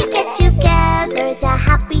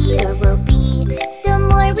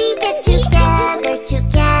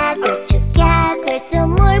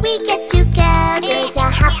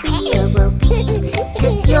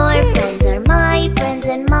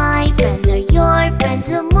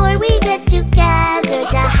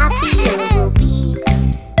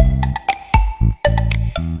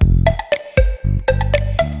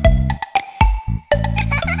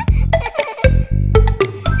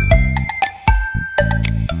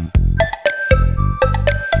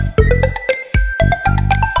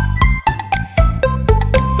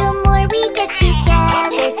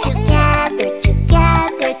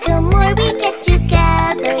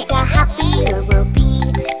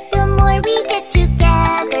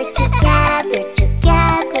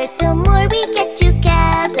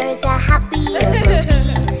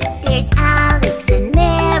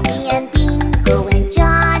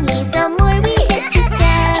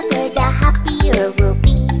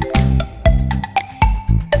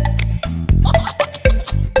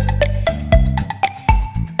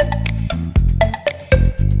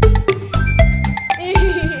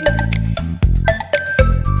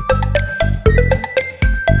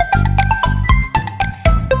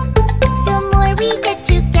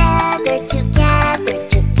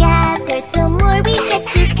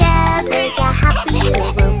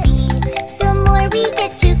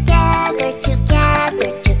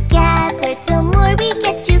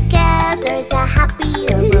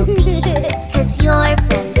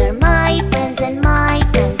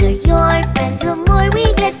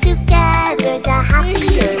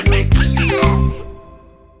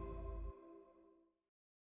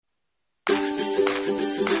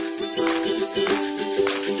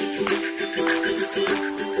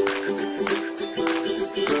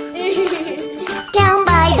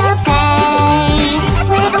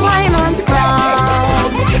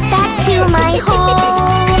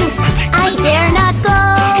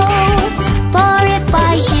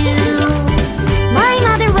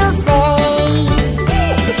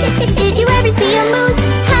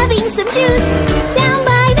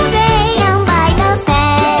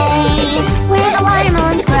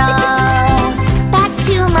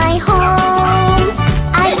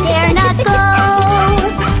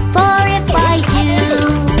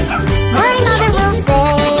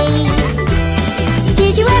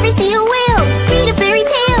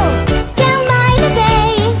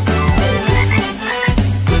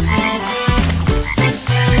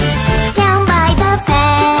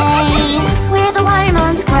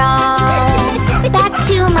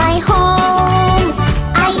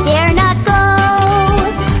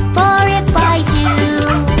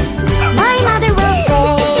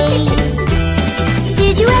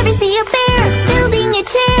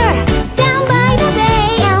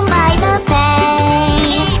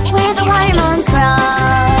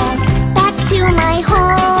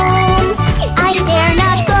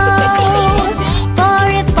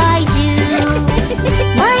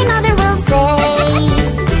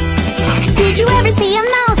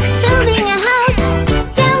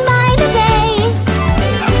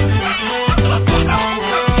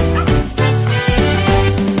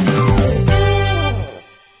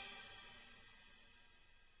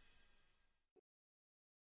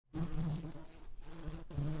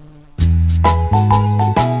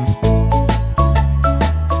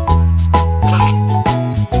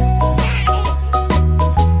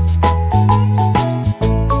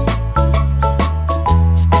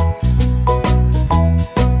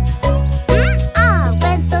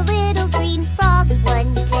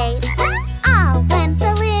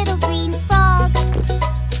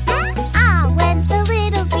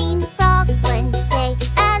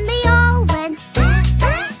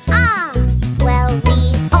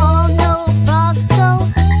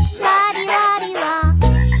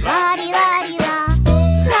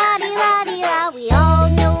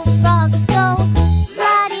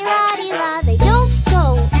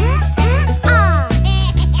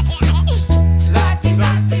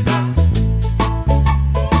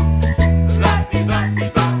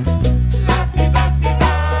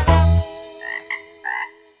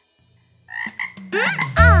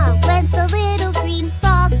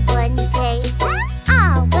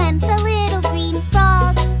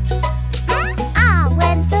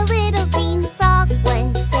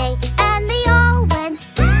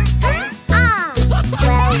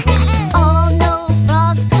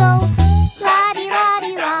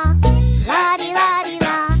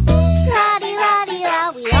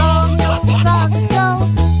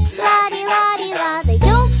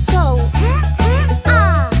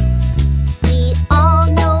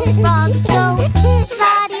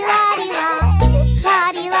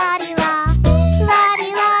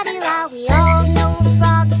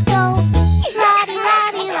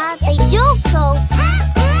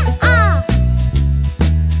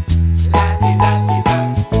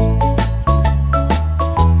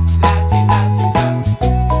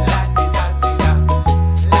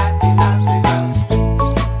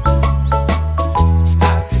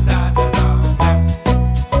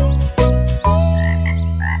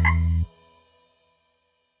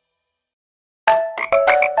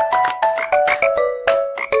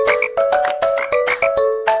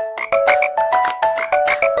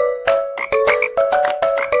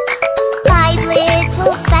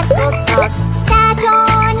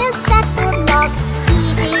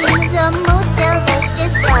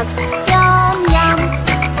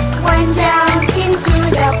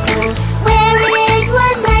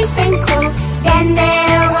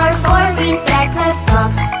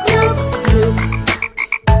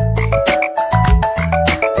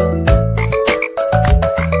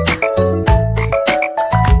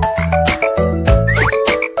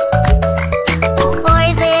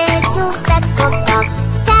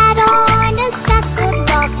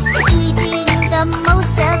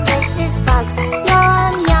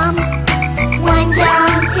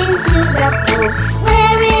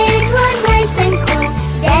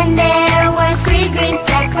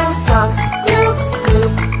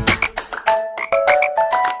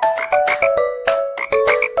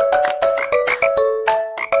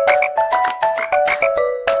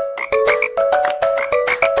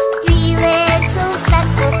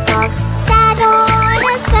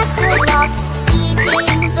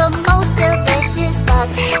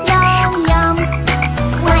 frogs. Yum, yum.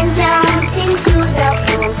 One jumped into the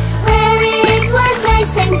pool where it was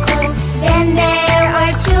nice and cool. Then there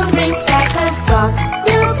are two green speckled frogs.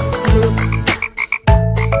 Loop, loop.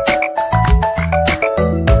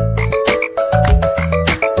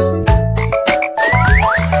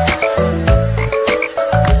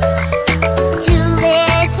 Two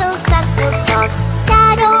little speckled frogs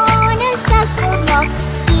sat on a speckled log,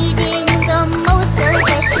 eating the most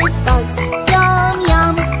delicious bugs. Yum,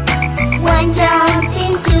 yum. One jumped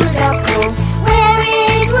into the pool where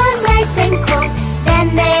it was nice and cool. Then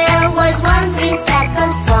there was one green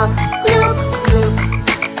speckled frog. Bloop, bloop.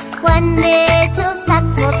 One little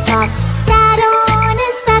speckled frog sat on a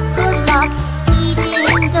speckled log,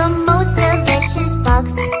 eating the most delicious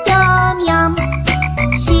bugs. Yum, yum.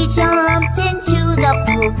 She jumped into the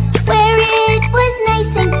pool where it was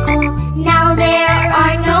nice and cool. Now there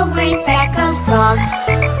are no green speckled frogs.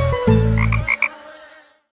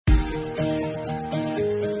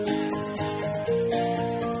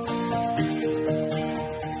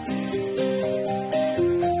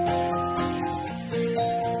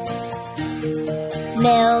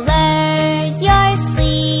 Miller, you're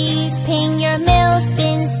sleeping, your mill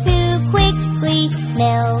spins too quickly.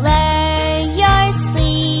 Miller, you're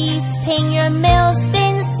sleeping, your mill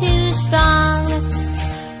spins too strong.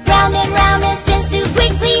 Round and round it spins too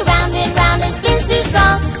quickly, round and round it spins too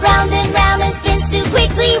strong. Round and round it spins too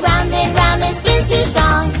quickly, round and round it spins too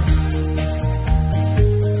strong.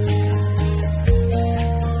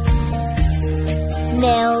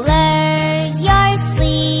 Miller, you're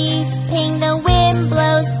sleeping, the wind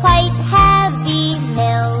blows quite heavy.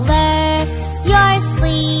 Miller, you're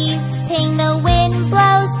sleeping, the wind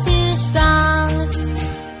blows too strong.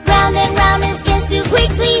 Round and round it spins too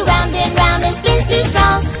quickly, round and round it spins too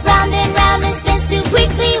strong. Round and round it spins too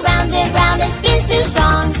quickly, round and round it spins too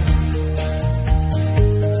strong.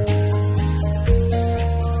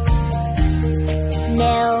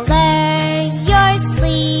 Miller, you're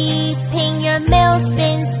sleeping, your mill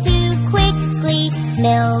spins too quickly.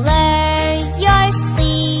 Miller, you're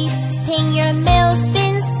sleeping, your mill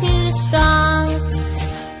spins too strong.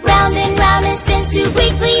 Round and round it spins too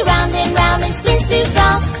quickly, round and round it spins too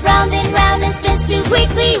strong. Round and round it spins too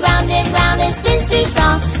quickly, round and round it spins too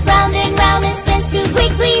strong. Round and round it spins too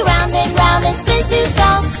quickly, round and round it spins too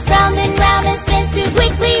strong. Round and round it spins too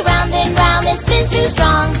quickly, round and round it spins too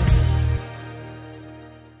strong.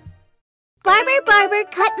 Barber, barber,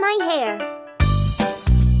 cut my hair.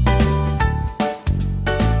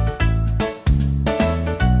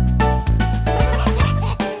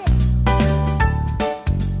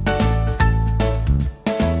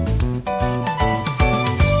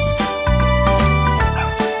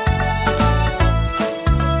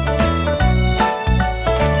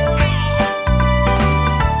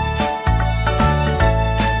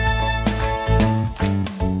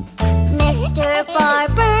 Mr.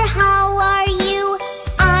 Barber, how are you?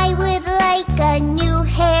 I would like a new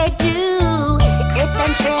hairdo. Clip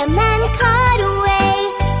and trim and cut away.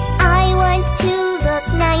 I want to look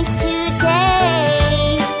nice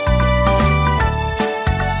today.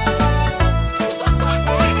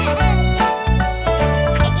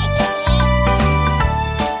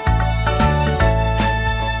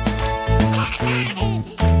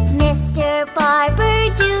 Mr.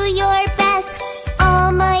 Barber, do your best.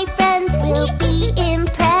 All my friends will be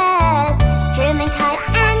impressed. Trim and cut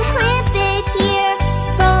and clip it here,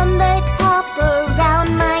 from the top around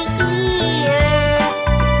my ear.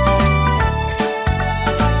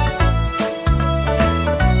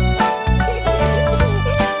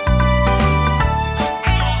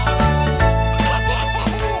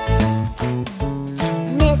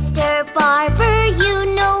 Mr. Barber, you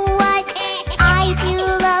know what? I do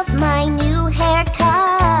love my new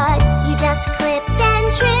haircut. You just clipped and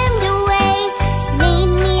trimmed away,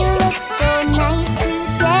 made me look so nice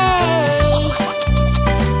today.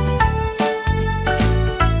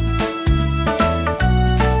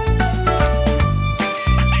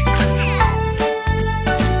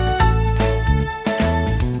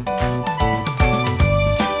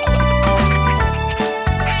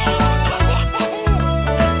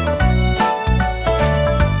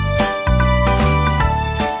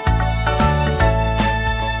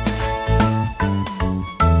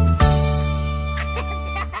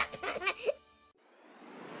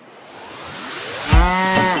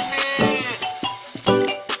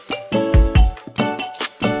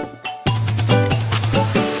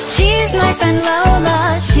 She's my friend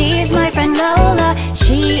Lola, she's my friend Lola.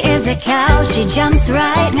 She is a cow, she jumps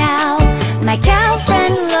right now. My cow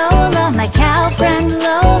friend Lola, my cow friend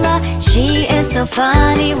Lola. She is so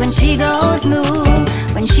funny when she goes moo.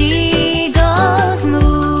 When she goes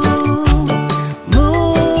moo,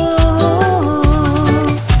 moo.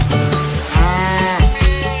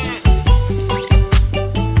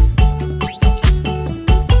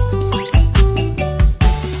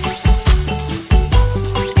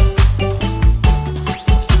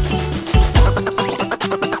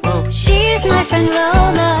 She's my friend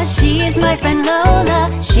Lola, she's my friend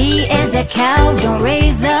Lola. She is a cow, don't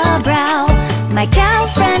raise the brow. My cow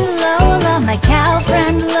friend Lola, my cow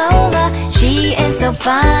friend Lola. She is so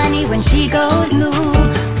funny when she goes moo.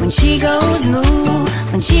 When she goes moo,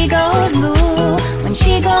 when she goes moo, when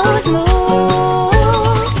she goes moo.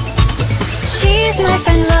 She's my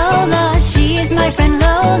friend Lola, she's my friend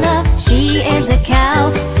Lola. She is a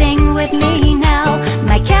cow, sing with me now.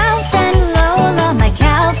 My cow friend Lola, my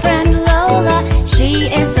cow friend Lola. She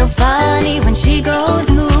is so funny when she goes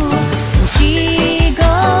moo. When she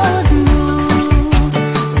goes moo,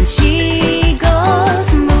 when she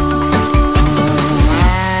goes moo.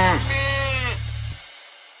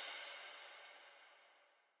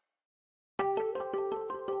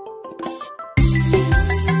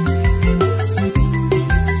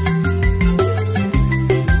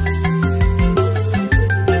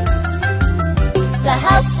 The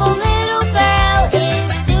helpful little girl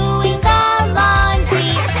is doing the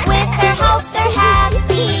laundry. With her help they're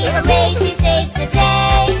happy. Hooray, she saves the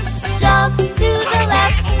day. Jump to the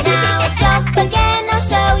left, now jump again, I'll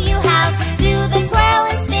show you how. Do the twirl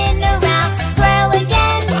and spin around. Twirl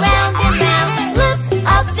again, round and round. Look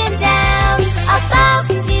up and down, above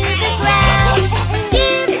to the ground.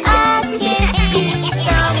 Give a kiss to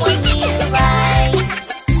someone you like.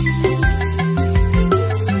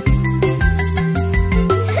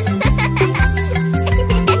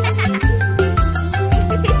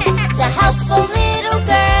 The helpful little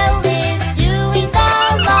girl is doing the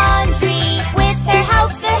laundry. With her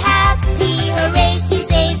help they're happy. Hooray, she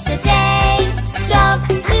saves the day. Jump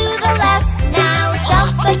to the left, now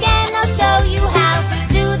jump again, I'll show you how.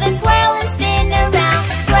 Do the twirl and spin around.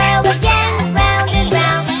 Twirl again, round and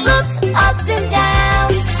round. Look up and down,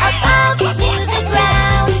 above to the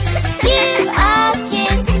ground. Give a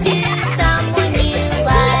kiss to someone you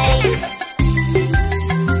like.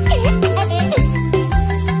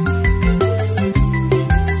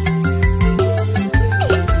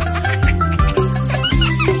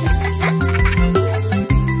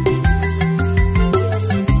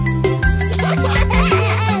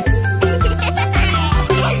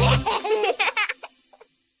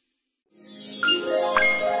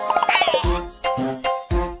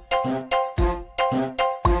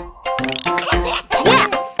 Yeah,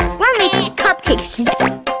 we're making cupcakes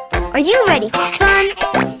today. Are you ready for fun?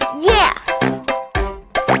 Yeah.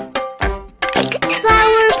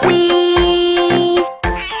 Flour, please.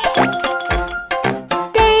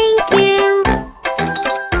 Thank you.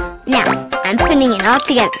 Now, I'm putting it all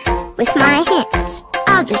together with my hands.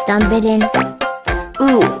 I'll just dump it in.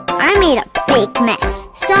 Ooh, I made a big mess.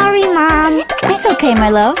 Sorry, Mom. It's okay, my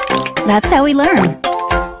love. That's how we learn.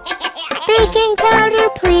 Baking powder,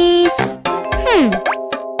 please.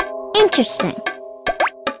 Interesting.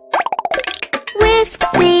 Whisk,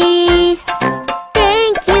 please.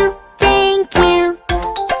 Thank you, thank you.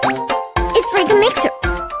 It's like a mixer.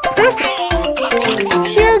 Perfect.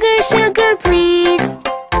 Sugar, sugar, please.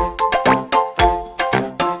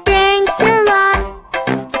 Thanks a lot.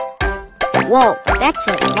 Whoa, that's a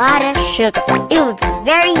lot of sugar. It would be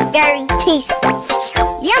very, very tasty.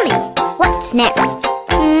 Yummy. What's next?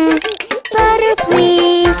 Butter,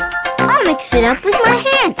 please. I'll mix it up with my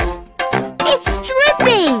hands. It's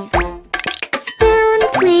dripping. Spoon,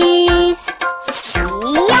 please.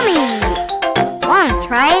 Yummy. Wanna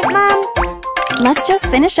try it, Mom? Let's just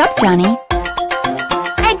finish up, Johnny.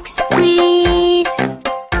 Eggs, please.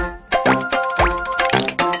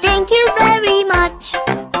 Thank you very much.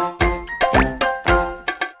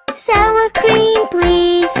 Sour cream,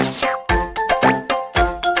 please.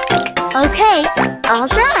 Okay, all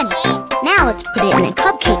done. Now let's put it in a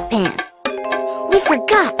cupcake pan. We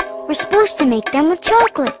forgot. We're supposed to make them with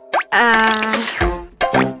chocolate. Time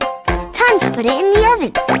to put it in the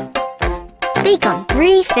oven. Bake on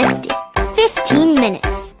 350. 15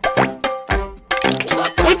 minutes.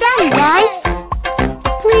 We're done, guys.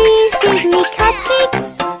 Please give me cupcakes.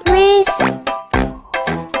 Please.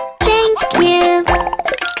 Thank you.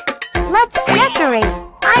 Let's decorate.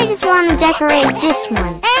 I just want to decorate this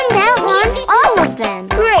one. And that one. All of them.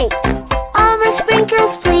 Great. All the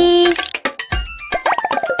sprinkles, please.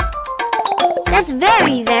 That's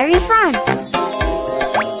very, very fun.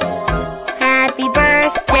 Happy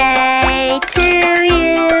birthday to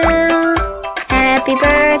you. Happy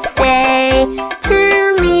birthday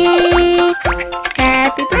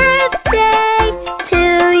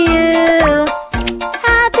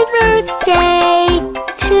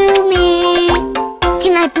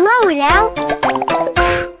blow it out.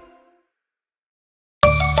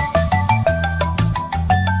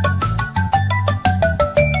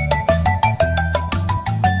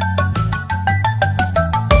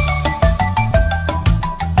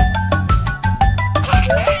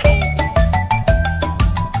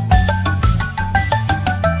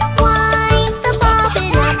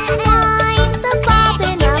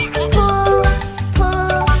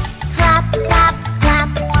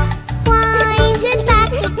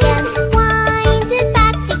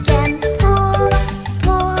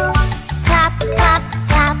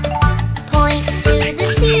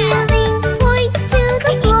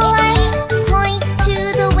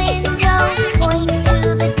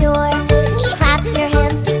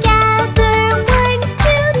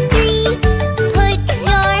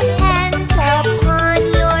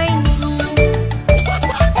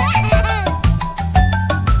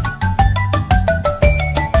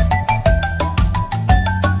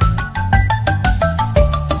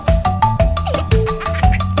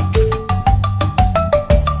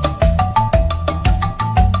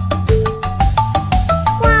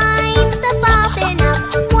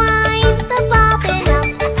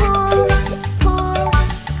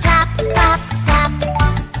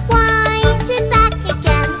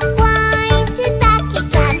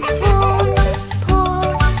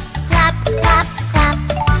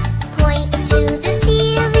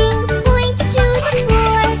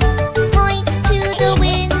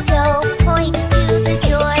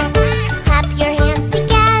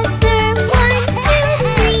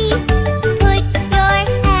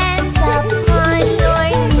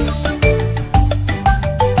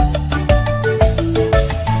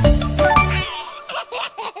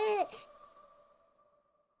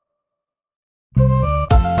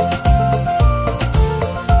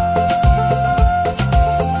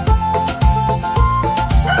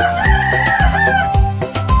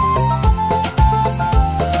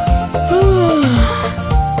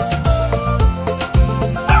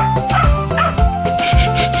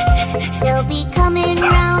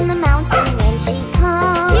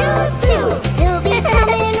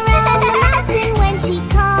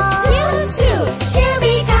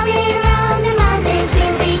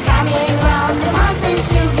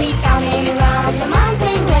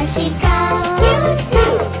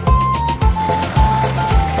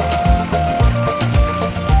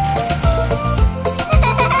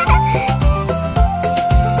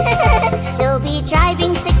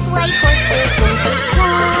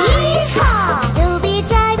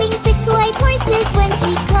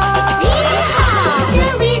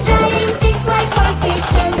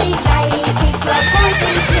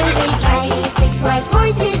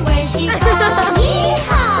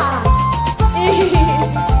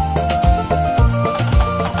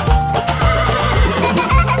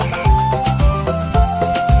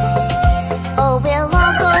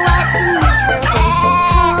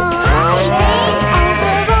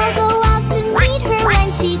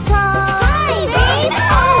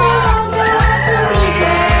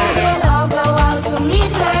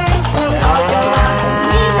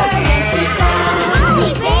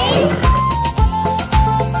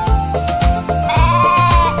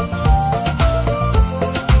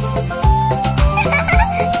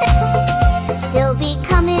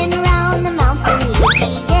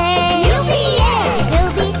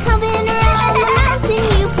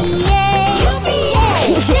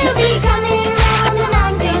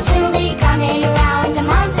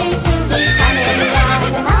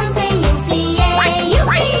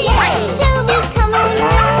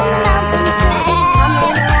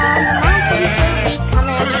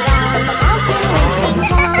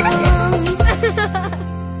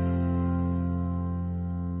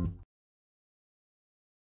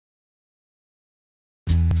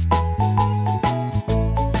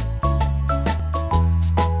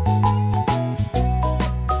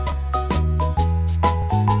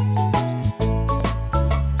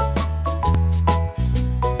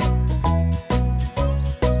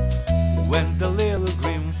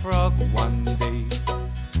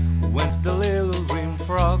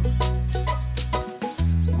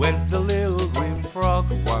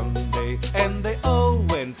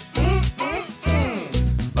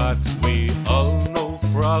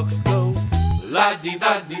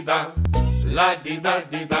 La-di-da-di-da,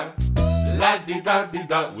 la-di-da-di-da,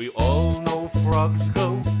 la-di-da-di-da. We all know frogs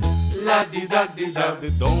go la-di-da-di-da. They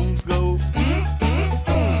don't go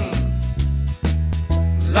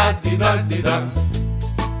la-di-da-di-da,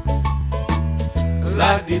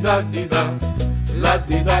 la-di-da-di-da,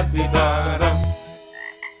 la-di-da-di-da-da.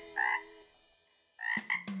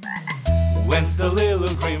 Went the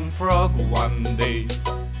little green frog one day,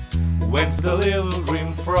 When's the little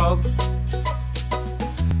green frog?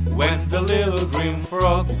 When's the little green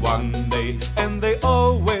frog? One day, and they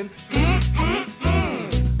all went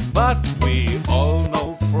But we all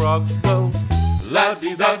know frogs go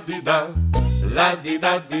la-di-da-di-da,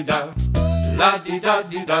 la-di-da-di-da,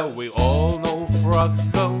 la-di-da-di-da. We all know frogs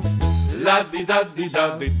go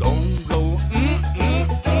la-di-da-di-da. They don't go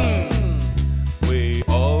We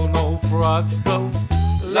all know frogs go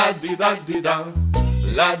la-di-da-di-da,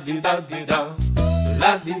 la-di-da-di-da,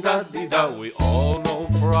 la-di-da-di-da. We all know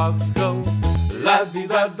frogs go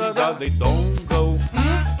la-di-da-di-da. They don't go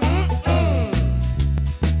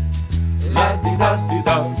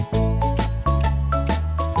la-di-da-di-da,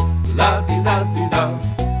 la-di-da-di-da,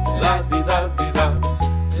 la-di-da-di-da,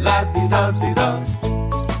 la-di-da-di-da,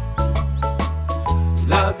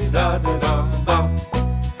 la-di-da-di-da-da.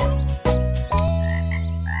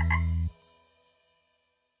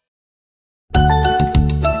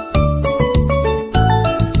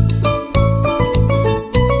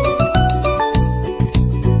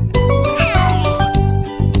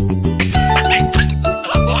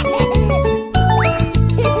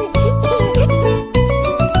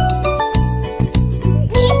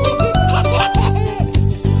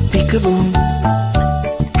 Peekaboo,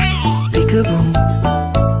 peekaboo.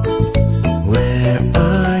 Where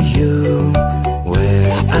are you? Where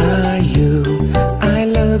are you? I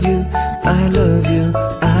love you, I love you,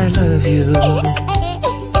 I love you.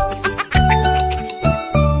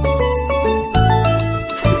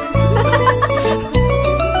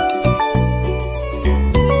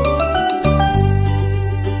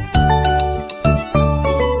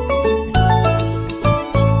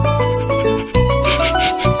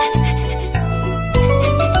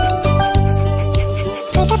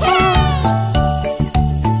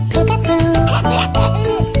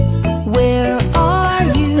 Where are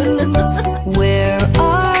you? Where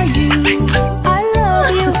are you? I love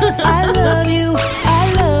you, I love you,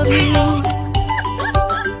 I love you.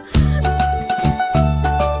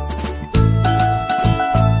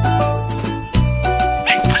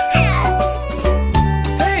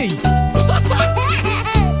 Hey!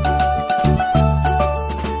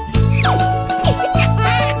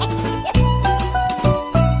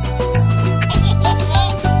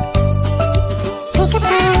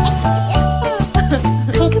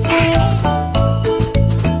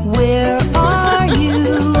 Where are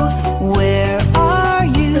you? Where are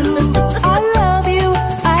you? I love you,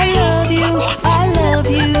 I love you, I love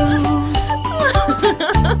you.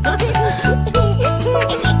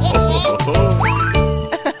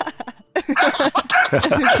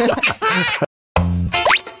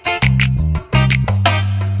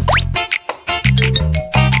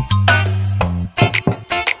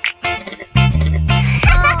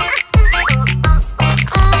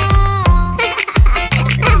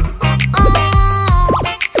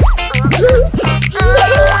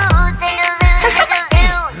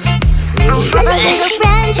 I have a little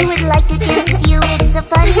friend who would like to dance with you. It's a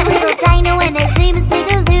funny little dino and his name is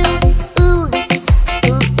Zigaloo. Ooh,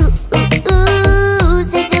 ooh, ooh, ooh, ooh,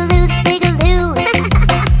 Zigaloo, Zigaloo.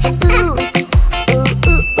 Ooh, ooh, ooh,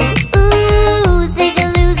 ooh, ooh,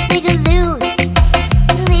 Zigaloo, Zigaloo.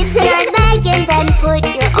 Lift your leg and then put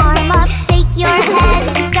your arm up. Shake your head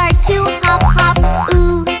and start to hop, hop.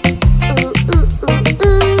 Ooh, ooh, ooh, ooh,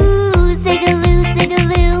 ooh, Zigaloo,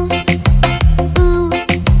 Zigaloo. Ooh,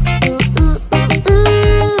 ooh, ooh,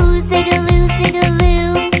 ooh, Zigaloo,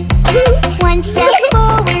 Zigaloo. One step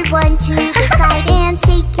forward, one to the side, and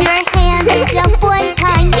shake your hand and jump one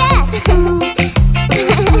time. Yes! Ooh,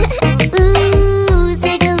 ooh, ooh,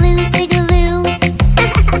 Zigaloo, Zigaloo.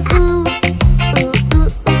 Ooh, ooh, ooh,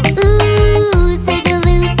 ooh,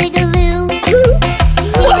 Zigaloo, Zigaloo.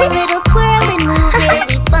 Do a little twirl and move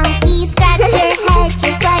really funky. Scratch your head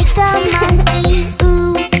just like a monkey.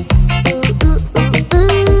 Ooh, ooh, ooh, ooh,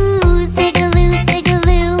 ooh, Zigaloo,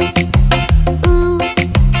 Zigaloo. Ooh,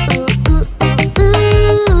 ooh, ooh,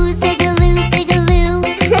 ooh, Zigaloo, Zigaloo.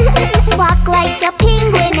 Walk like a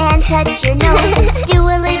penguin and touch your nose. Do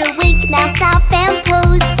a little wink, now stop and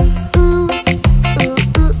pose. Ooh, ooh,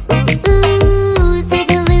 ooh, ooh, ooh,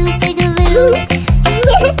 Zigaloo, Zigaloo.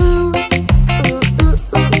 Ooh, ooh, ooh,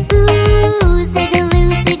 ooh, ooh, Zigaloo,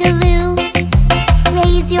 Zigaloo.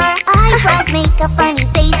 Raise your eyebrows, make a funny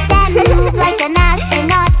face, then move like an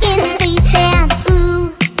astronaut in space. And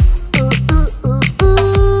ooh, ooh, ooh, ooh,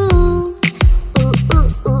 ooh, ooh,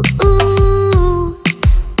 ooh, ooh, ooh,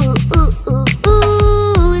 ooh, ooh,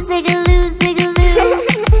 ooh, Zigaloo, Zigaloo.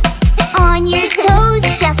 On your toes,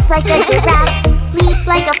 just like a giraffe. Leap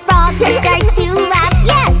like a frog and start to laugh.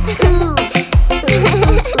 Yes! Ooh, ooh,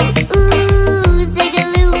 ooh, ooh, ooh,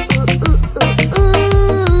 Zigaloo. Ooh, ooh, ooh,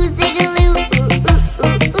 ooh, Zigaloo.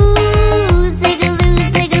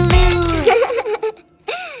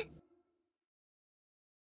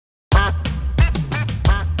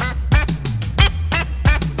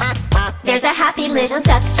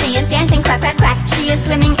 She is dancing, quack, quack, quack. She is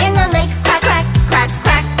swimming in the lake, quack, quack, quack,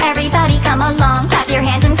 quack. Everybody come along, clap your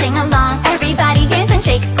hands and sing along. Everybody dance and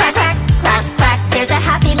shake, quack, quack, quack, quack. There's a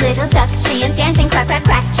happy little duck. She is dancing, quack, quack,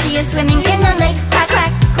 quack. She is swimming in the lake, quack,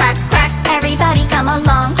 quack, quack, quack. Everybody come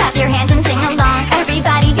along, clap your hands and sing along.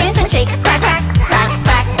 Everybody dance and shake, quack, quack, quack,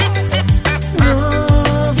 quack.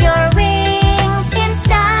 Move your wings in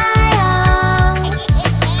style.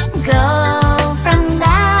 Go from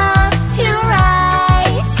left to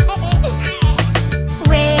right.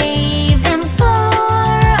 Wave them for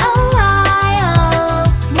a while.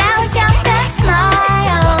 Now jump and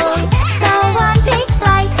smile. Go on, take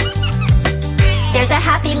flight. There's a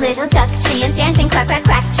happy little duck. She is dancing, quack, quack,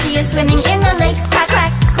 quack. She is swimming in the lake, quack,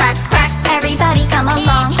 quack, quack, quack. Everybody come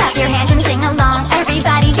along, clap your hands and sing along.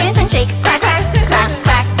 Everybody dance and shake, quack, quack, quack,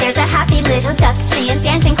 quack. There's a happy little duck. She is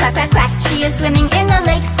dancing, quack, quack, quack. She is swimming in the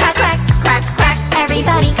lake, quack, quack, quack, quack.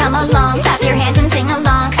 Everybody come along, clap your hands and sing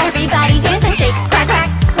along. Everybody dance and shake, quack, quack,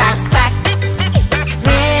 quack, quack.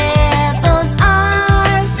 Ripples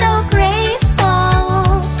are so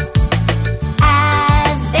graceful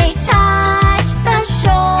as they touch the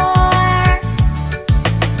shore.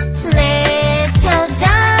 Little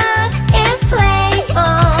duck is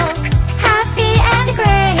playful, happy and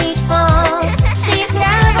grateful. She's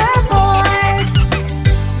never bored.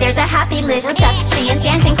 There's a happy little duck. She is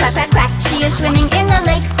dancing, quack, quack, quack. She is swimming in the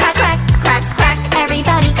lake, quack, quack, quack, quack.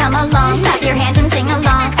 Everybody come along, clap your hands and sing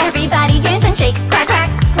along. Everybody dance and shake, quack, quack,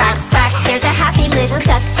 quack, quack. There's a happy little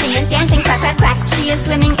duck. She is dancing, quack, quack, quack. She is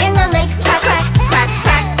swimming in the lake, quack, quack, quack,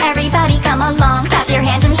 quack. Everybody come along, clap your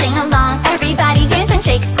hands and sing along. Everybody dance and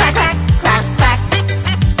shake, quack, quack, quack, quack.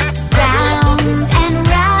 Round and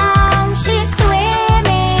round she's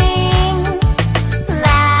swimming,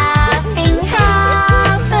 laughing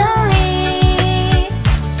happily.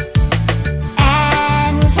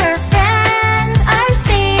 And her friends are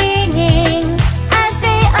singing as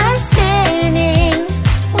they are spinning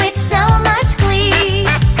with so much glee.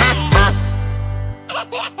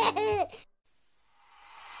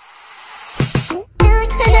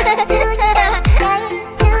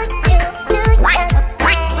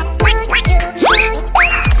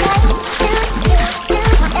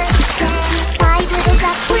 Five little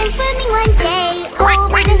ducks went swimming one day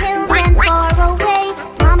over the hills and far away.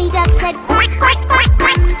 Mommy duck said quack, quack, quack,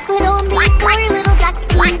 quack, but only four little ducks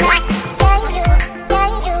came back.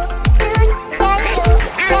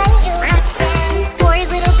 Four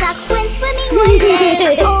little ducks went swimming one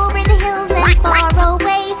day over the hills and far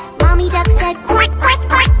away. Mommy duck said quack, quack,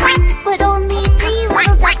 quack, quack, but only three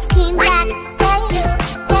little ducks came back.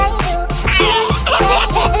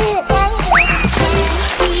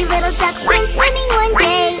 Three little ducks went swimming one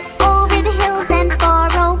day over the hills and far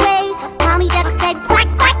away. Mommy duck said quack,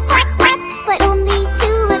 quack, quack, quack, but only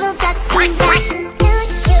two little ducks came back.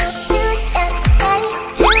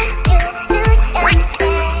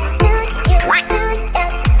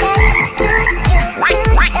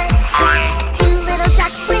 Two little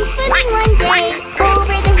ducks went swimming one day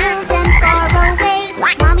over the hills and far away.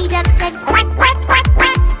 Mommy duck said quack, quack, quack,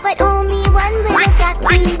 quack, but only one little duck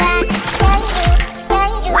came back.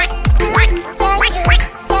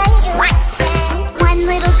 One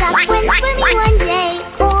little duck went swimming one day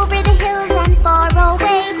over the hills and far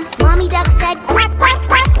away. Mommy duck said quack, quack,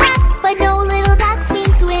 quack, quack, but no little ducks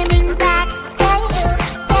came swimming back.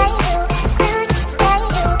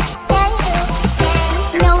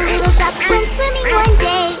 No little ducks went swimming one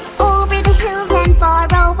day over the hills and far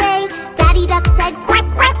away. Daddy duck said quack,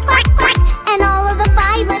 quack, quack, quack, and all of the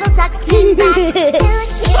five little ducks came back.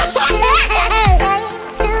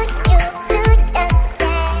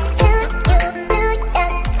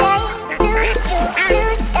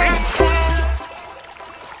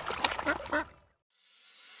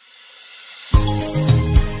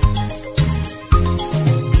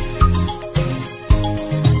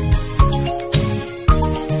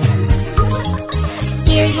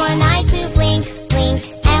 Here's one eye to blink, blink,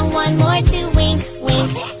 and one more to wink,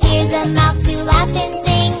 wink. Here's a mouth to laugh and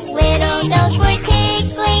sing, little nose for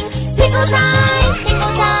tickling. Tickle time,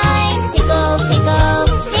 tickle time, tickle, tickle,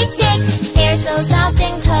 tick, tick. Hair so soft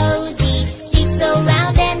and cozy, cheeks so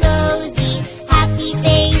round and rosy. Happy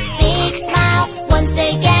face, big smile, once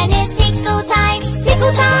again is tickle time.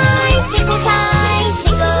 Tickle time, tickle time,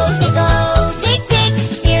 tickle, tickle, tick, tick.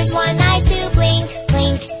 Here's one eye to blink,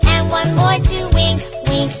 blink, and one more to wink,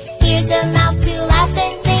 wink. Here's a mouth to laugh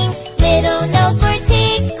and sing, little nose for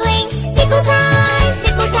tickling. Tickle time,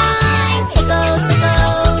 tickle time, tickle,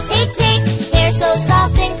 tickle, tick, tick. Hair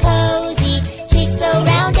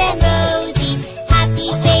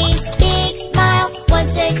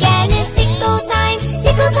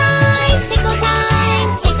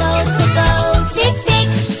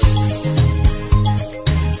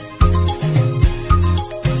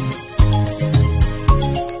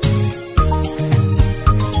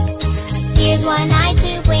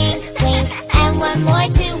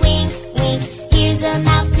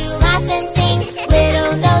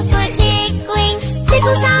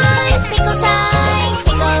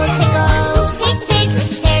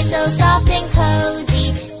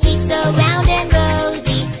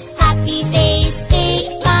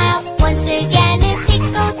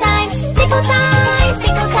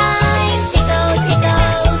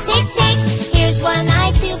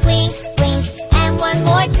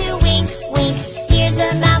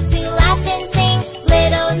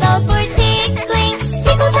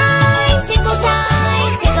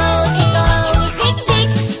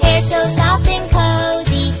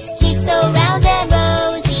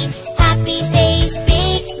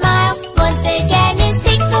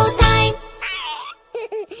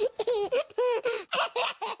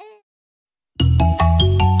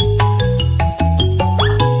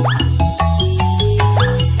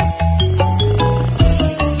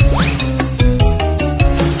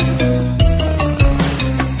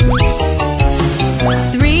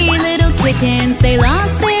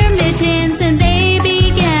lost their mittens and they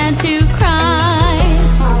began to cry.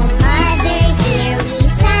 Oh, mother dear, we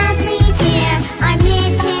sadly fear our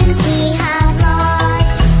mittens we have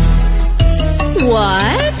lost.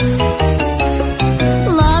 What?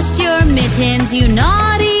 Lost your mittens, you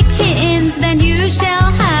naughty kittens, then you shall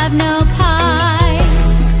have no pie.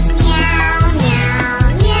 Meow, meow,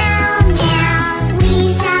 meow, meow, we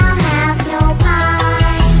shall have no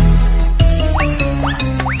pie.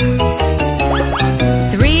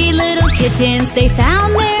 3 little kittens, they found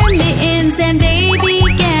their mittens and they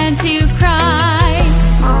began to cry.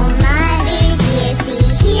 Oh, mother dear, see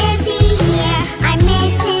here, our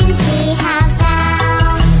mittens we have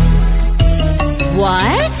found.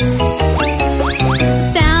 What?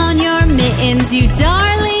 Found your mittens, you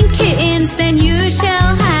darling kittens, then you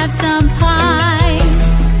shall have some pie.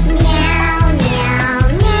 Meow, meow,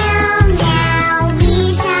 meow, meow, we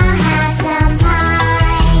shall have some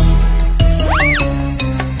pie.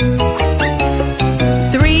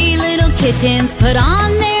 3 little kittens put on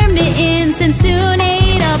their mittens and soon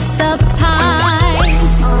ate up the pie.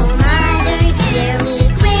 Oh, mother dear, we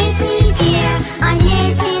greatly fear our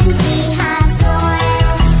mittens we have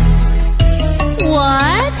soiled.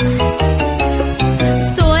 What?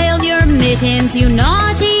 Soiled your mittens, you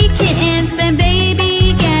naughty kittens, then they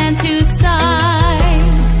began to sigh.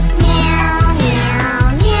 Meow, meow,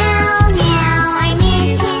 meow, meow, our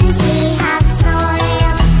mittens we have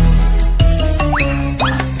soiled.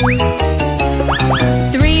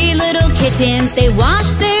 3 little kittens, they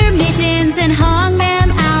washed their mittens and hung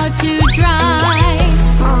them out to dry.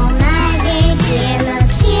 Oh, mother dear,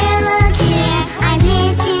 look here, our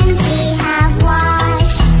mittens we have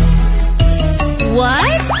washed.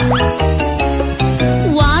 What?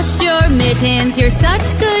 Washed your mittens, you're such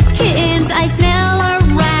good kittens, I smell a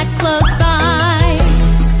rat close by.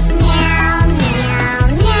 Meow, meow,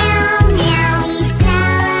 meow, meow, we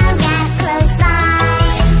smell a rat close by.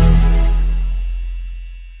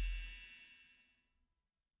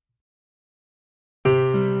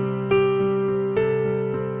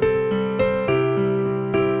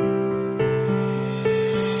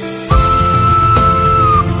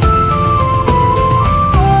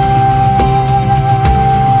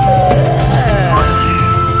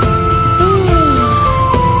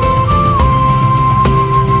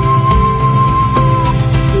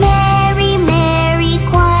 Mary, Mary,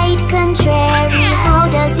 quite contrary, how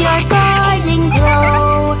does your garden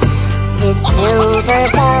grow? With silver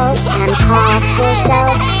bells and cockle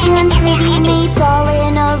shells and pretty maids all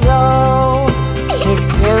in a row. With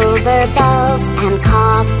silver bells and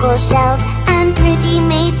cockle shells and pretty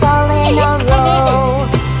maids all in a row.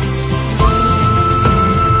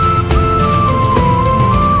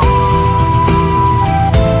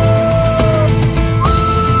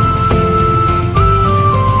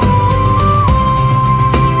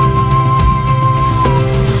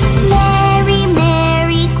 Mary,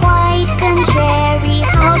 Mary, quite contrary,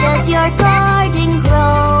 how does your garden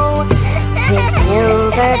grow? With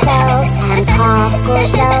silver bells and cockle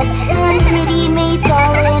shells and pretty maids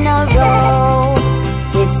all in a row.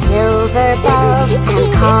 With silver bells and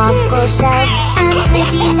cockle shells and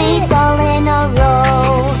pretty maids all in a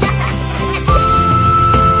row.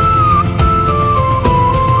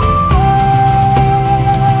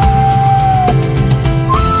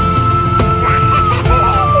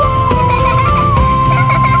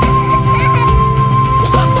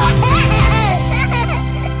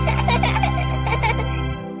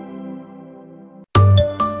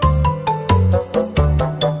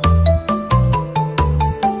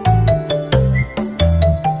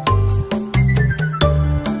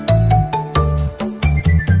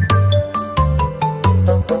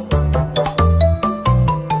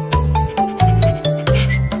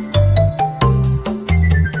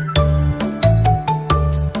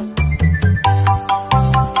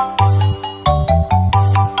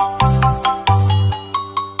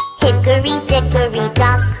 Hickory dickory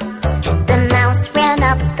dock, the mouse ran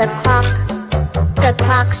up the clock. The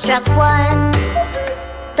clock struck 1,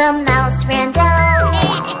 the mouse ran down.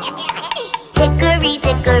 Hickory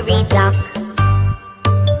dickory dock.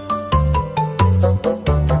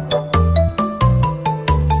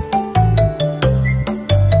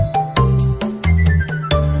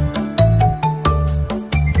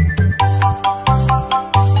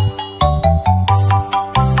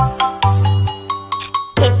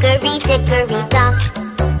 Hickory dickory dock,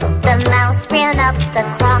 the mouse ran up the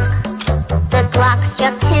clock. The clock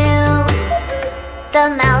struck 2, the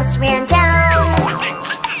mouse ran down.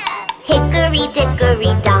 Hickory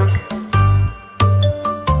dickory dock.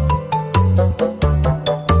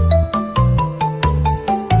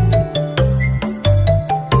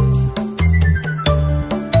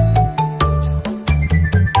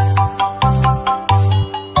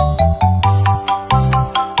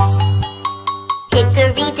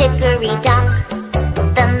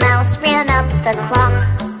 the clock.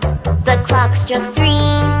 The clock struck 3.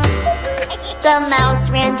 The mouse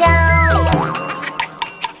ran down.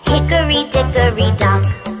 Hickory dickory dock.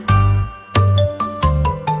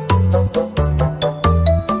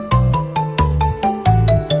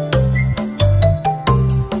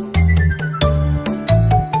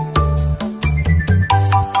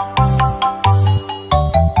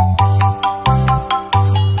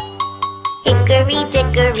 Hickory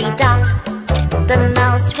dickory dock. The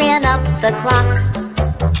mouse ran up the clock.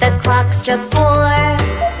 The clock struck 4.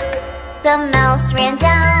 The mouse ran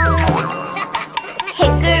down.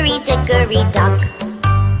 Hickory dickory dock.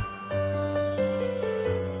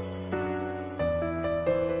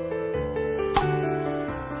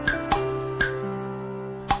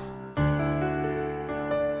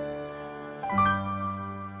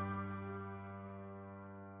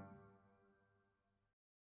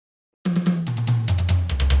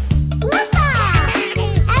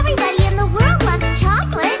 Everybody in the world loves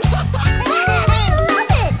chocolate. We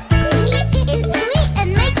love it. It's sweet and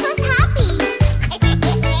makes us happy.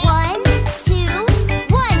 1, 2,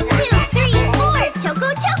 1, 2, 3, 4. Choco,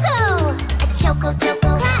 choco. A choco,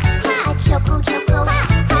 choco, clap, clap. A choco, choco, clap,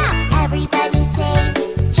 clap. Everybody say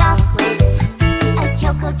chocolate. A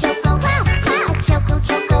choco, choco, clap, clap. A choco,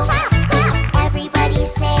 choco, clap, clap. Everybody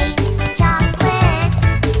say chocolate.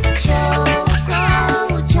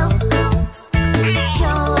 Choco, choco.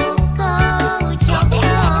 Choco, choco.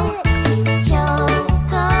 Choco,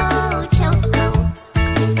 choco.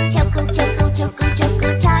 Choco, choco, choco, choco,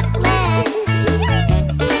 chocolate.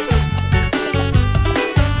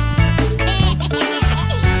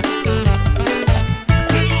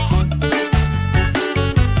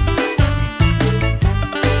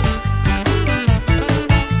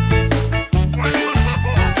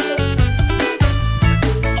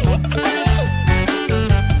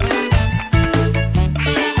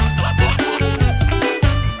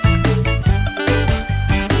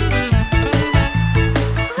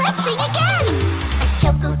 Let's sing again. A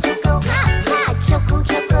choco, choco, clap, clap. Choco,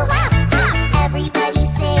 choco, clap, clap. Everybody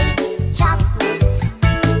say chocolate.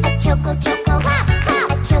 A choco, choco, clap, clap.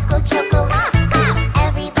 A choco, choco, clap, clap.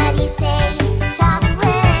 Everybody say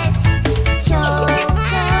chocolate. Choco,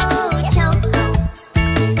 choco.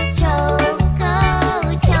 Choco,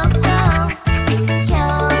 choco.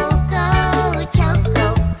 Choco, choco.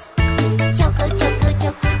 Choco, choco,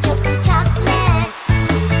 choco, choco, chocolate.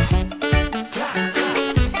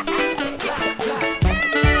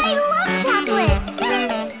 I love chocolate.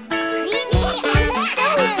 Creamy and so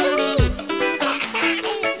sweet.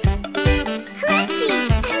 Crunchy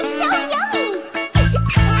and so yummy.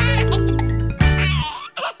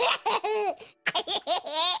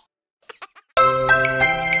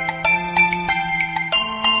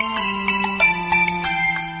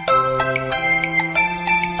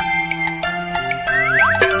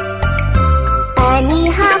 Bunny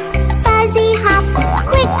hop, fuzzy hop,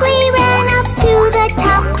 quickly ran up to the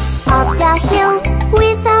top of the hill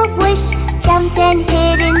with a whoosh, jumped and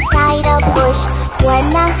hid inside a bush. When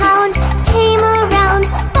the hound came around,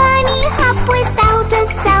 Bunny hop without a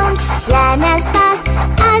sound ran as fast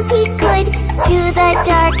as he could to the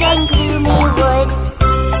dark and gloomy wood.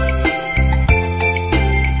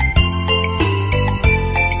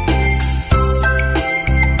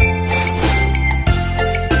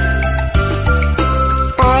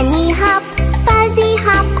 Bunny hop, fuzzy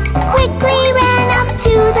hop, quickly ran up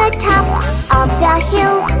to the top of the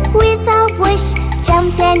hill with a whoosh,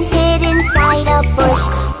 jumped and hid inside a bush.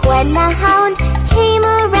 When the hound came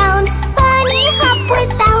around, Bunny hop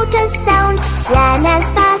without a sound ran as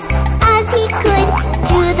fast as he could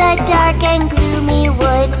to the dark and gloomy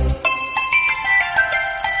wood.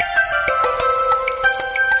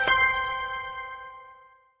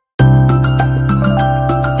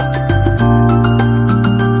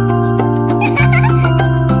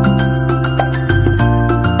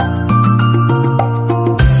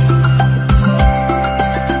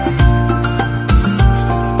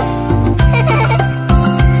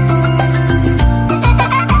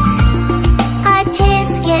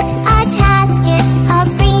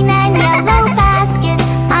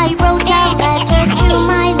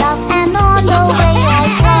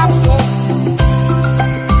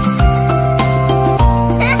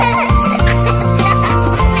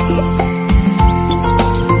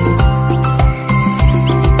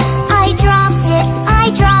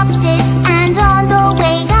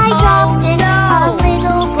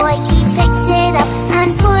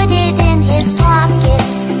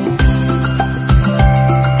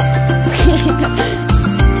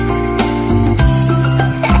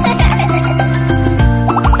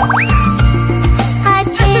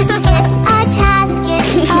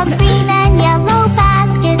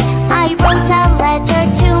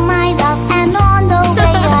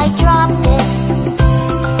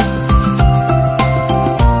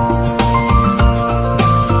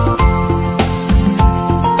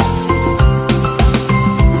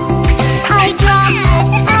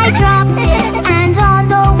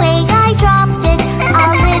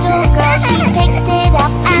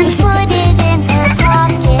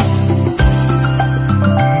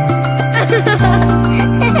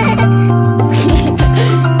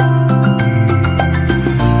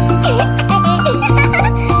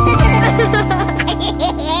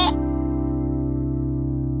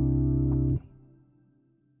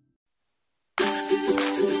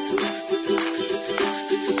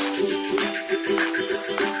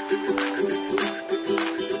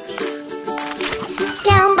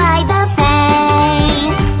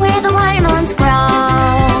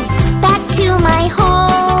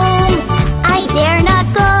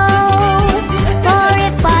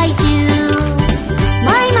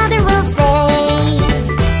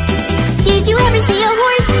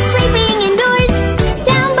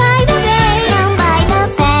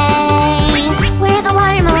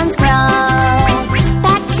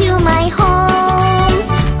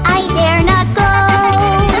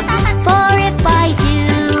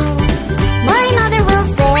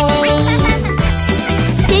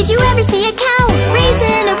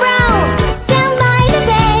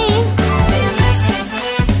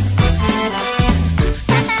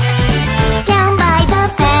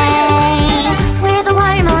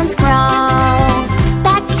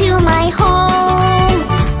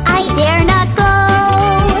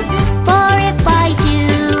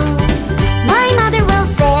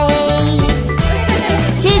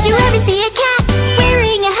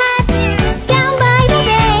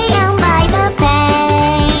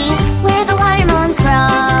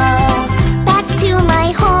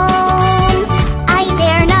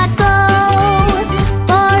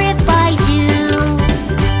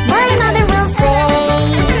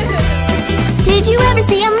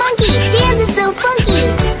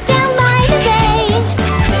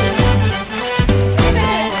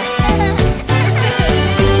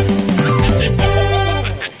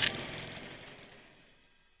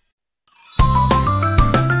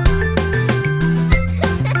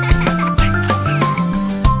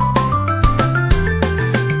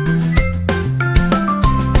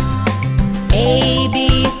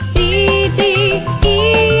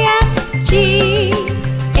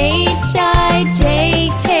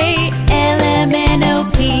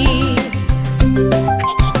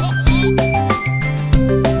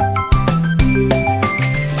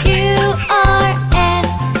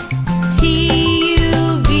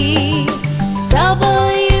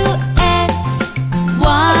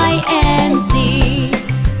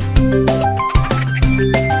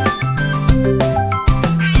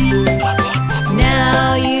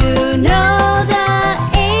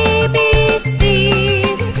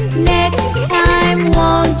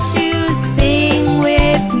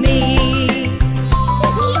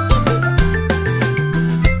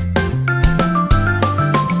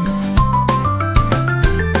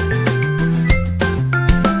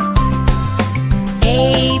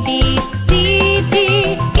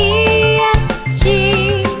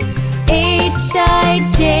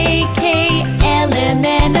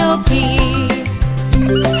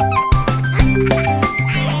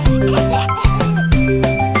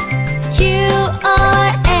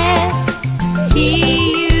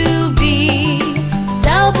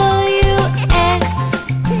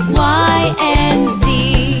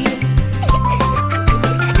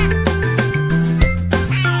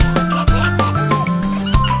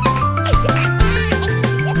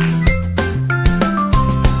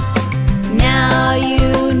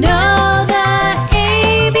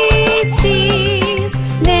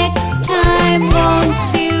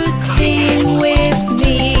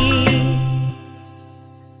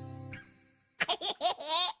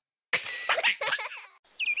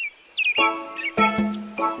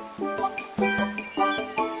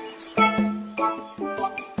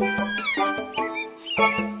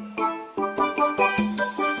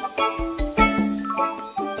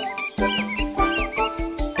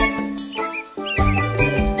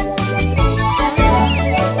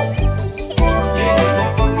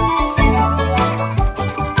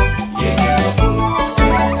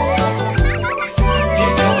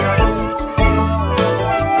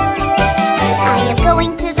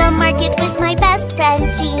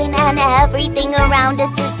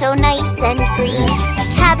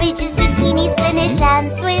 cabbages, zucchini, spinach, and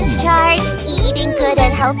Swiss chard. Eating good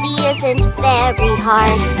and healthy isn't very hard.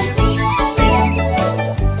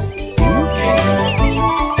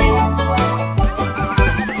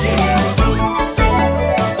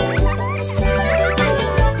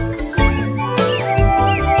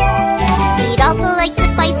 We'd also like to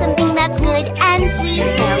buy something that's good and sweet.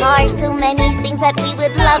 There are so many things that we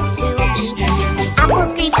would love to eat.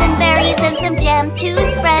 Apples, grapes, and berries, and some jam to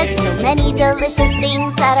spread. So many delicious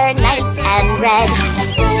things that are nice and red.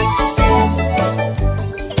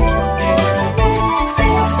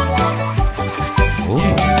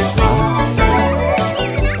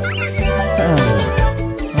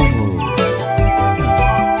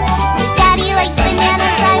 Daddy likes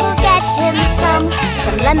bananas, I will get him some.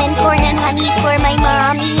 Some lemon, corn, and honey for my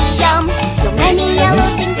mommy, yum. So many yellow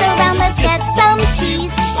things around, let's get some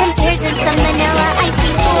cheese. Some pears and some vanilla ice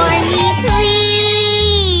cream for me,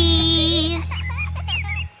 please.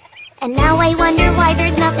 And now I wonder why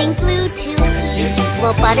there's nothing blue to eat.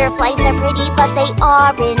 Well, butterflies are pretty, but they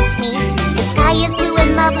aren't meat. The sky is blue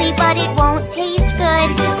and lovely, but it won't taste good.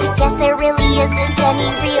 I guess there really isn't any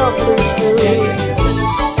real blue food.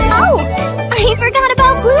 Oh! I forgot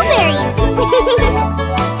about blueberries!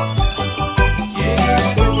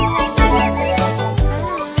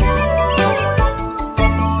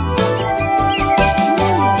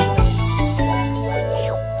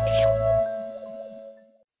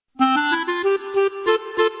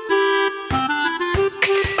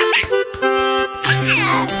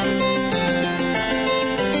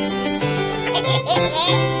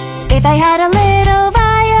 If I had a little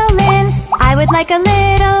violin, I would like a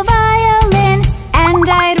little violin, and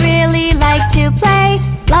I'd really like to play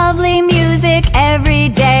lovely music every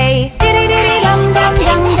day.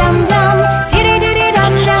 Diddy-diddy-dum-dum-dum-dum-dum,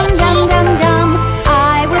 diddy-diddy-dum-dum-dum-dum-dum.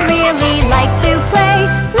 I would really like to play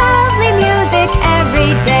lovely music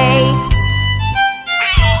every day.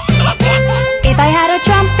 If I had a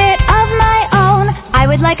trumpet of my own, I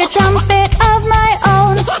would like a trumpet of my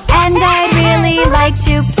own, and I'd really like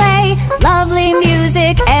to play lovely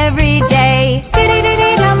music every day.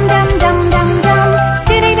 Diddy-diddy-dum-dum-dum-dum-dum,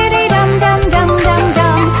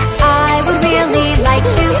 diddy-diddy-dum-dum-dum-dum-dum. I would really like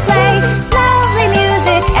to play lovely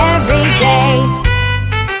music every day.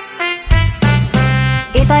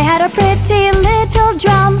 If I had a pretty little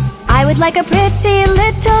drum, I would like a pretty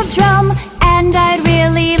little drum, and I'd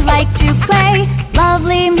really like to play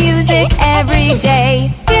lovely music every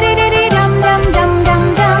day.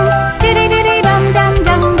 Diddy-diddy-dum-dum-dum-dum-dum,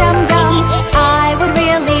 diddy-diddy-dum-dum-dum-dum-dum. I would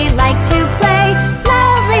really like to play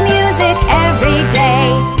lovely music every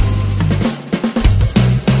day.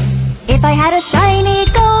 If I had a shiny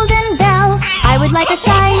golden bell, I would like a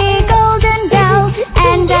shiny golden bell,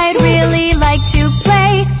 and I'd really like to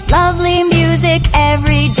play lovely music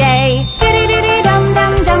every day.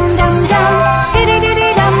 Diddy-diddy-dum-dum-dum-dum-dum,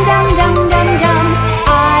 diddy-diddy-dum-dum-dum-dum-dum.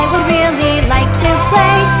 I would really like to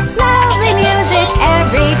play lovely music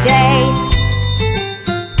every day.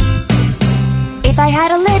 If I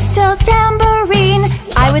had a little tambourine,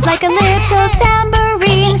 I would like a little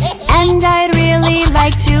tambourine, and I'd really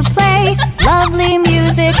like to play lovely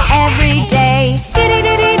music every day.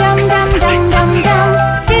 Diddy-diddy-dum-dum-dum-dum-dum,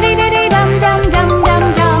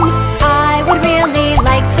 diddy-diddy-dum-dum-dum-dum-dum. I would really like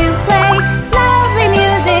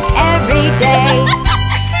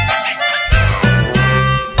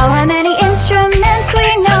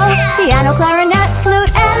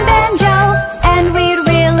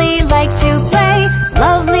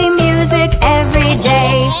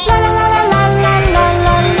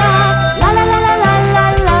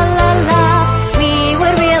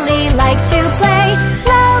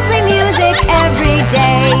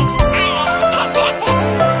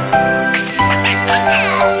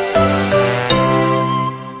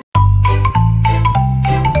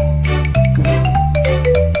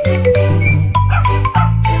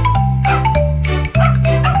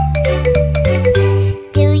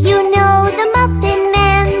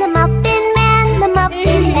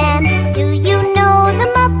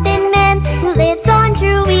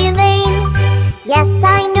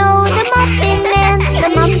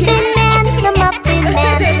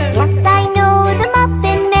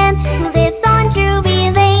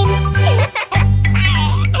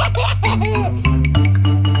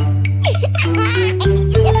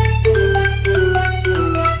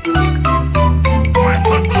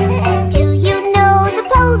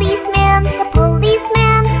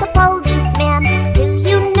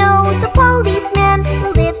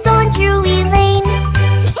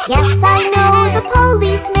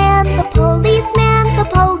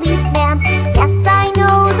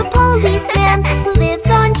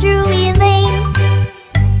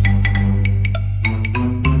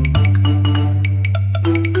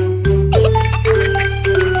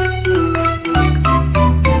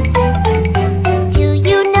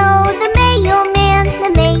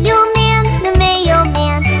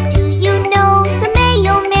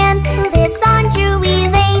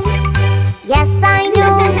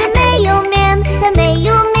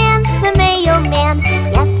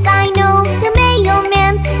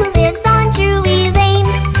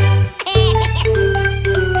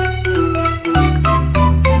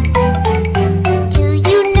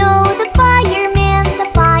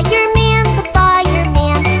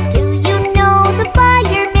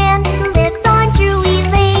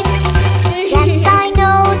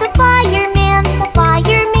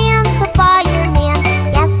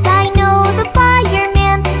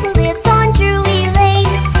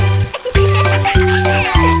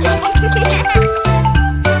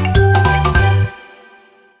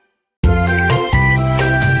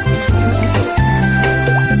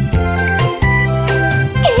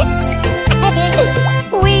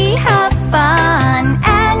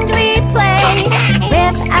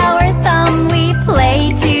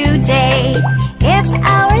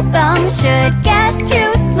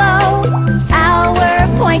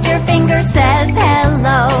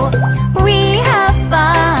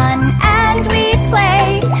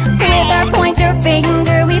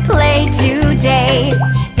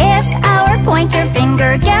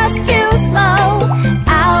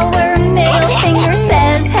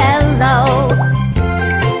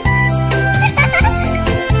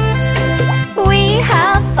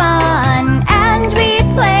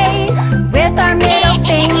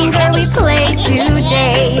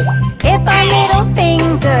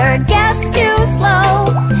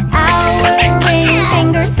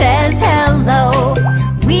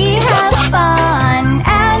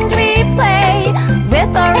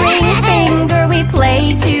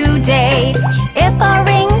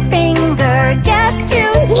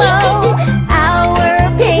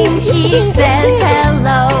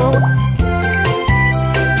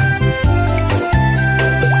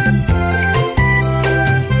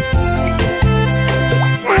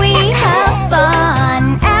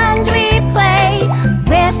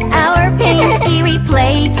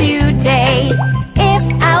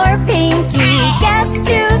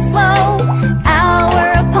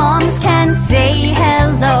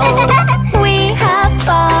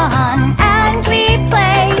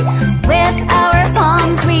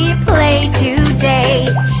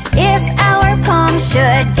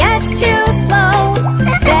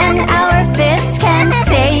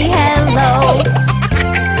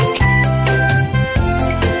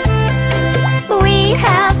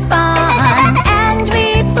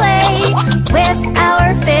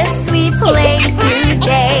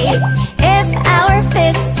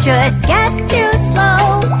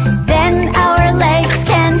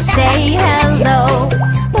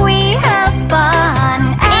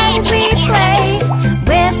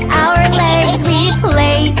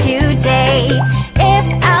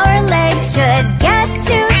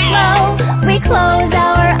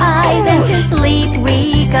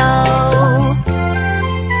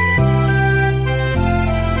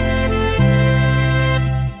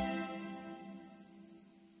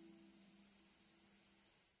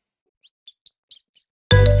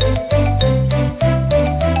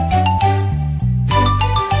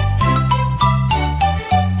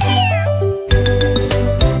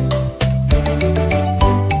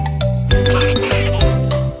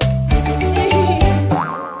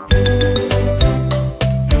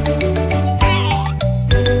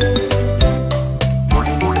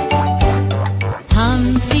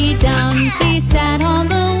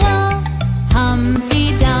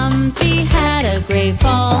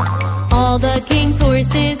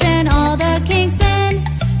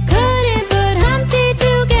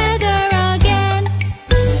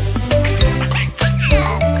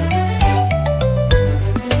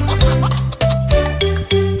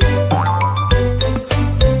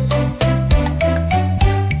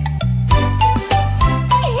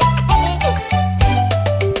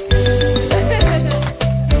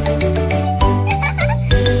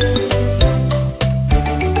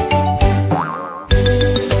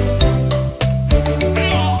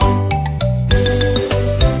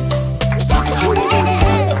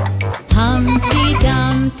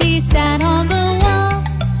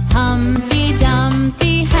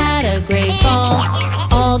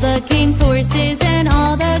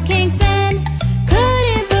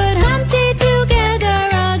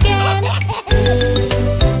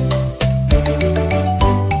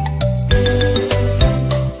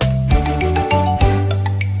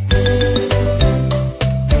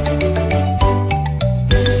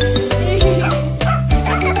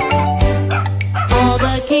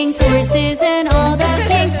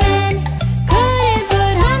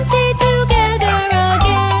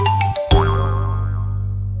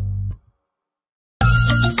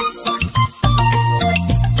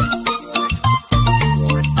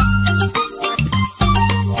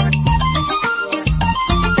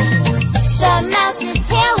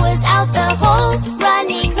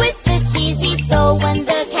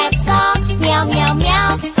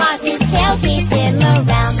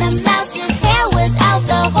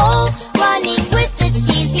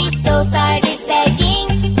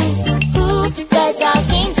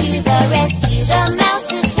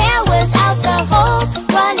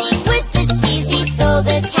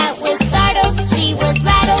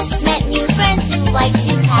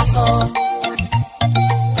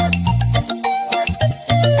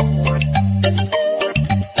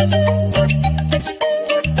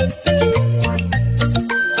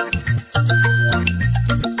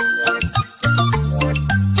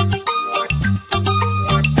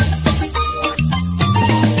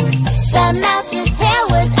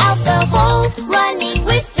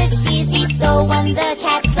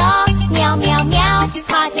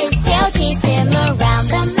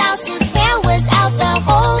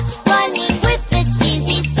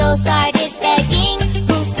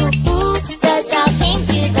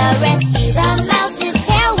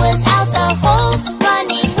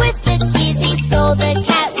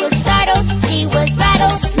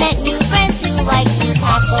startle, met new friends who like to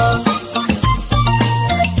cackle.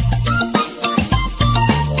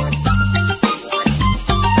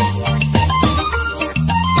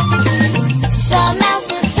 The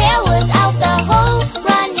mouse's tail was out the hole,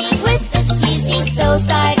 running with the cheesy stove,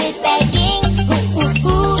 started begging. Ooh, ooh,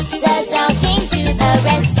 ooh, the dog came to the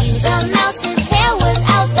rescue. The mouse's tail was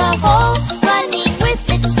out the hole, running with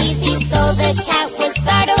the cheesy stove. The cat was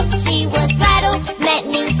startled, she was rattled, met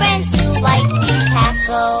new friends who like to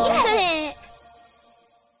cackle.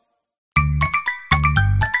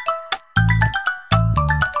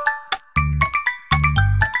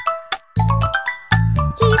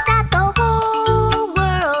 He's got the whole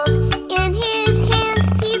world in his hand.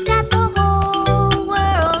 He's got the whole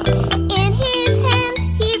world in his hand.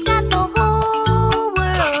 He's got the whole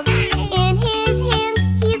world in his hand.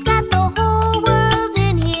 He's got the whole world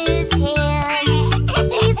in his hands.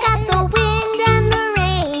 He's got the wind and the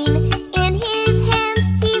rain in his hand.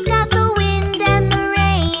 He's got the wind and the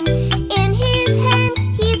rain in his hand.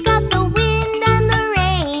 He's got the wind and the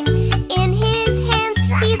rain in his hands.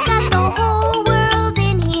 He's got the whole world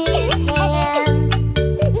in his hands.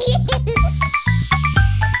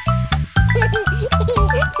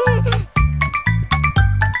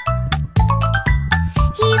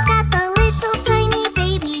 He's got the little tiny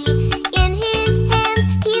baby in his hands.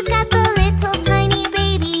 He's got the little tiny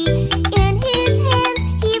baby in his hands.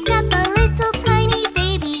 He's got the little tiny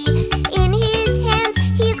baby in his hands.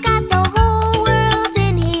 He's got the whole world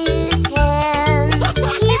in his hands.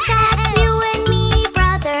 He's got you and me,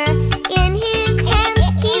 brother, in his hands.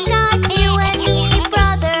 He's got you and me,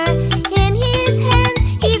 brother, in his hands.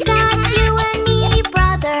 He's got you and me,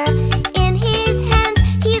 brother, in his hands.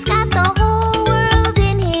 He's got the whole world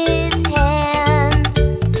in his hands.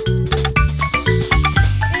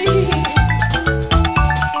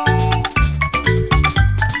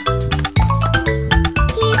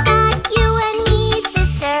 He's got you and me,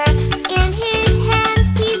 sister, in his hand.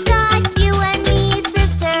 He's got you and me,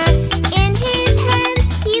 sister, in his hands.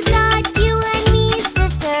 He's got you and me,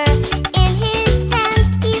 sister, in his hands.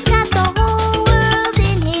 He's got the whole world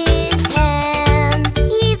in his hands.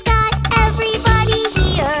 He's got everybody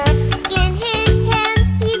here in his hands.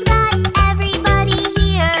 He's got everybody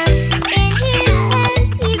here in his hands.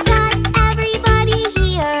 He's got everybody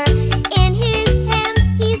here in his hands.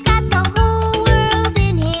 He's got the whole world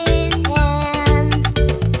in his hands.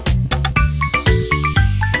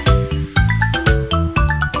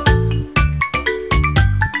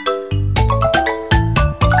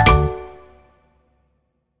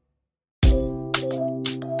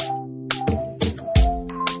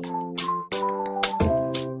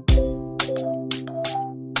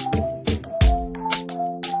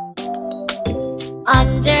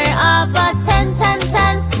 Under a button,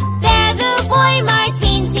 there the boy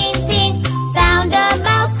Martin, found a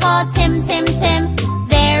mouse called Tim.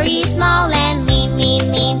 Very small and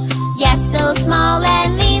lean. Yes, so small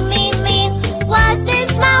and lean. Was this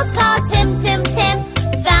mouse called Tim.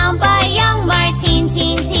 Found by young Martin,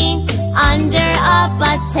 under a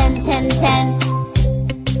button,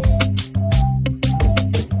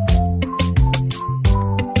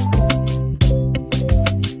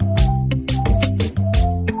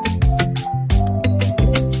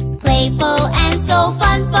 Playful and so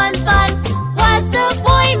fun, was the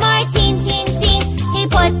boy Martin, He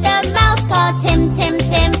put the mouse called Tim,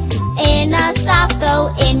 in a sock, go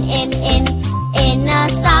in. In a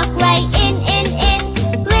sock, right in.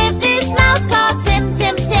 Lived this mouse called Tim.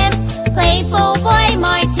 Playful boy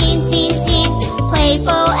Martin,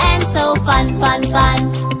 playful and so fun.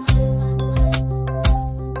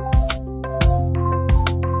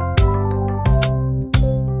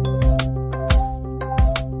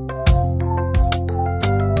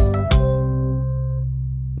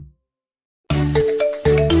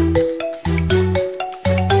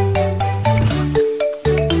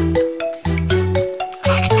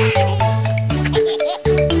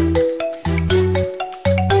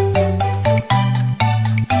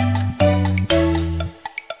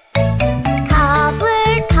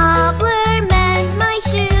 Cobbler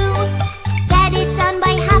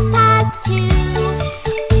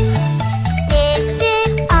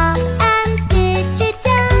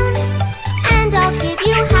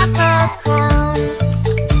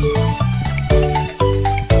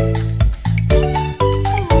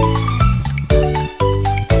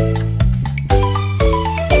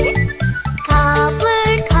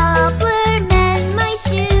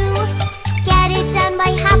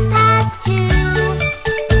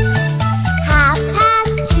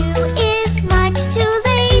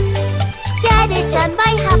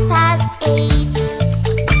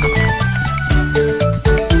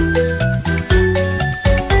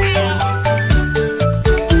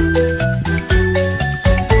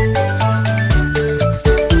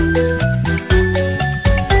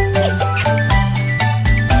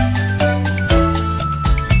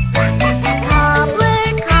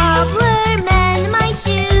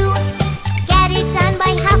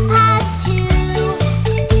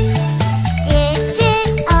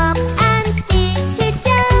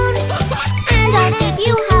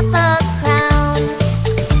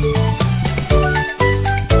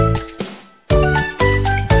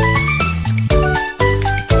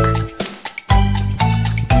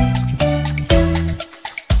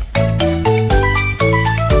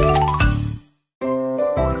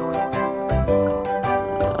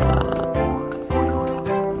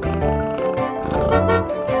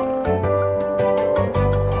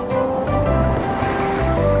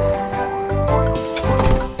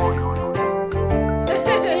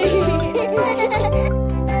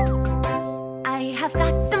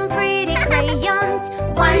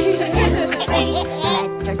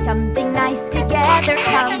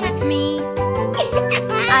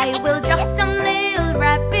I will draw some little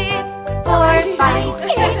rabbits, 4, 5,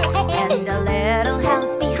 6, and a little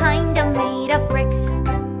house behind them made of bricks.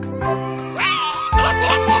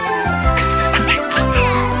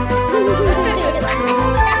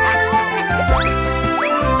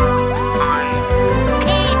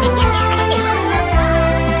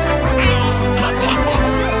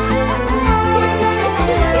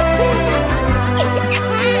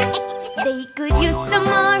 They could use some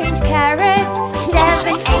orange carrots,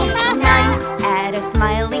 7, 8, 9. Add a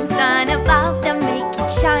smiling sun above them, make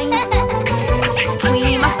it shine.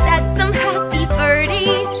 We must add some happy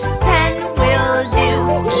birdies, 10 will do.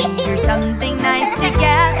 We do something nice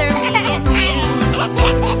together, me and you.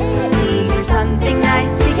 We do something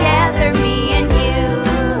nice together, me and you.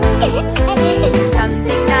 We do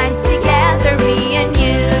something nice together, me and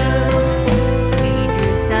you. We do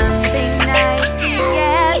something nice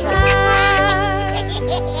together,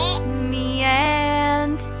 me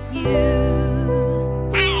and you.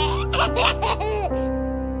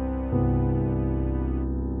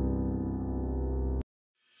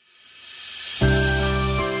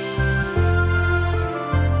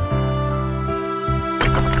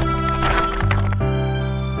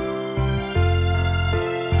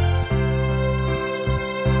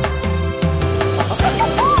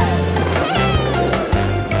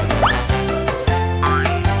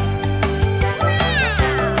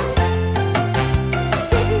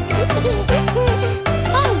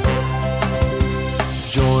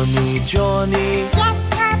 Johny, Yes,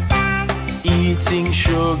 Papa. eating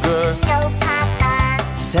sugar, No, Papa.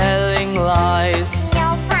 telling lies.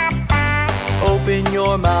 No, Papa. Open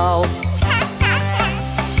your mouth.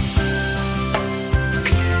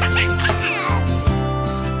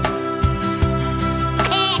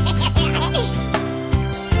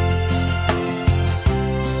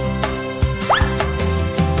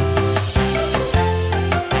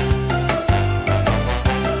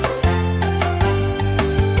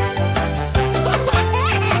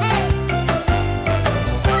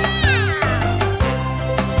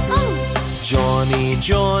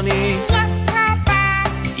 Johny, Yes, Papa.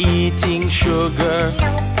 eating sugar,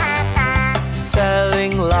 No, Papa.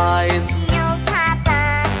 telling lies. No,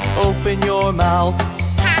 Papa. Open your mouth.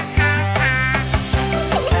 Ha, ha,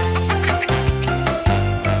 ha.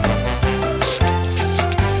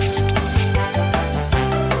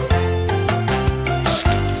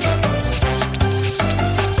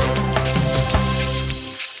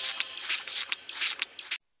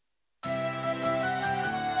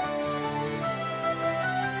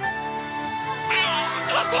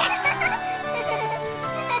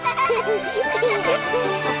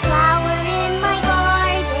 A flower in my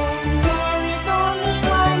garden, there is only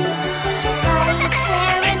one. She likes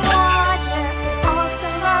air and water, also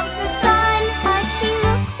loves the sun, but she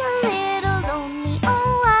looks a little lonely.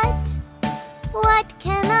 Oh, what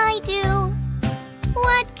can I do?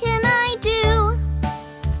 What can I do?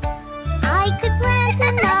 I could plant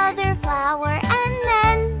another flower and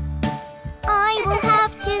then I will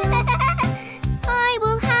have to.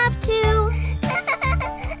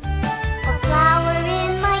 A flower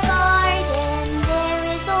in my garden, there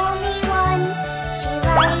is only one. She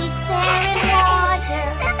likes air